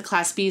Class A's, the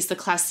Class B's, the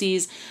Class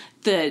C's,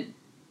 the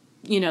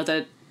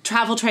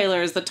travel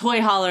trailers, the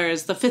toy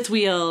haulers, the fifth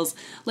wheels.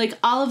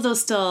 All of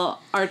those still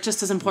are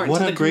just as important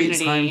to the community.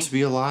 What a great time to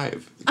be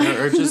alive.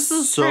 There are just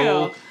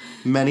so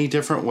many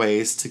different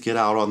ways to get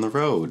out on the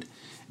road.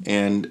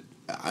 And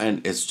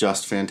it's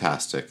just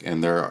fantastic.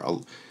 And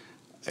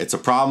it's a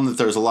problem that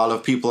there's a lot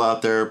of people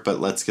out there,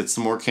 but let's get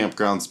some more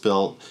campgrounds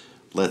built.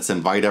 Let's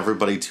invite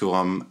everybody to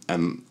them,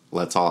 and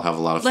let's all have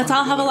a lot of fun. Let's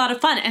all have a lot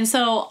of fun. And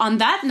so on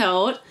that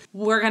note,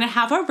 we're going to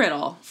have a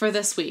riddle for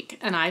this week.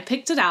 And I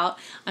picked it out.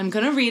 I'm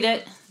going to read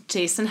it.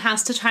 Jason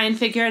has to try and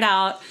figure it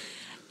out.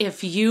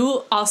 If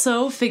you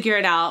also figure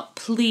it out,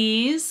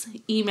 please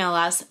email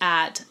us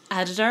at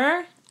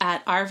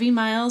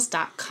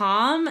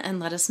editor@rvmiles.com and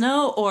let us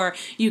know, or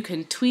you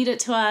can tweet it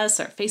to us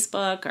or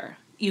Facebook, or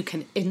you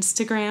can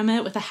Instagram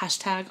it with the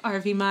hashtag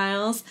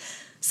RVMiles.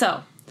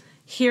 So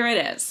here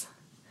it is.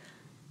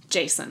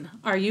 Jason,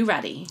 are you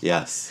ready?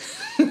 Yes.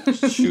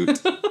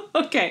 Shoot.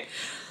 Okay.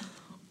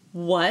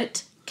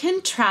 What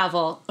can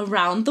travel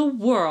around the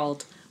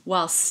world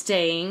while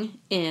staying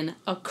in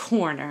a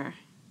corner?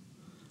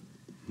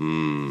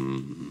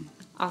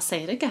 I'll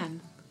say it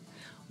again.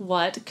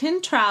 What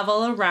can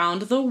travel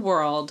around the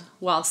world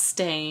while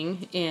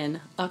staying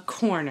in a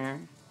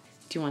corner?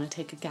 Do you want to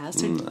take a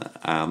guess? I'm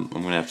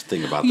going to have to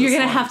think about this. You're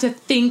going to have to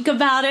think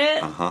about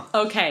it? Uh-huh.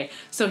 Okay,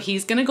 so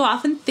he's going to go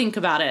off and think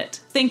about it.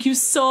 Thank you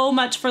so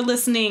much for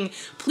listening.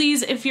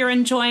 Please, if you're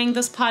enjoying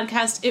this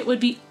podcast, it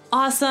would be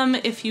awesome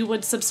if you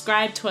would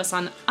subscribe to us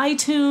on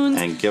iTunes.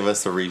 And give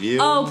us a review.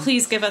 Oh,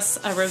 please give us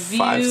a review.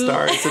 5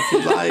 stars if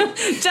you'd like.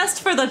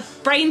 Just for the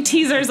brain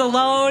teasers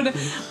alone.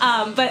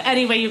 But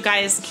anyway, you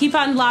guys, keep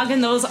on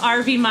logging those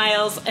RV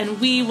miles,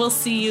 and we will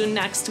see you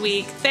next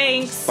week.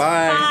 Thanks.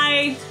 Bye.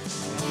 Bye.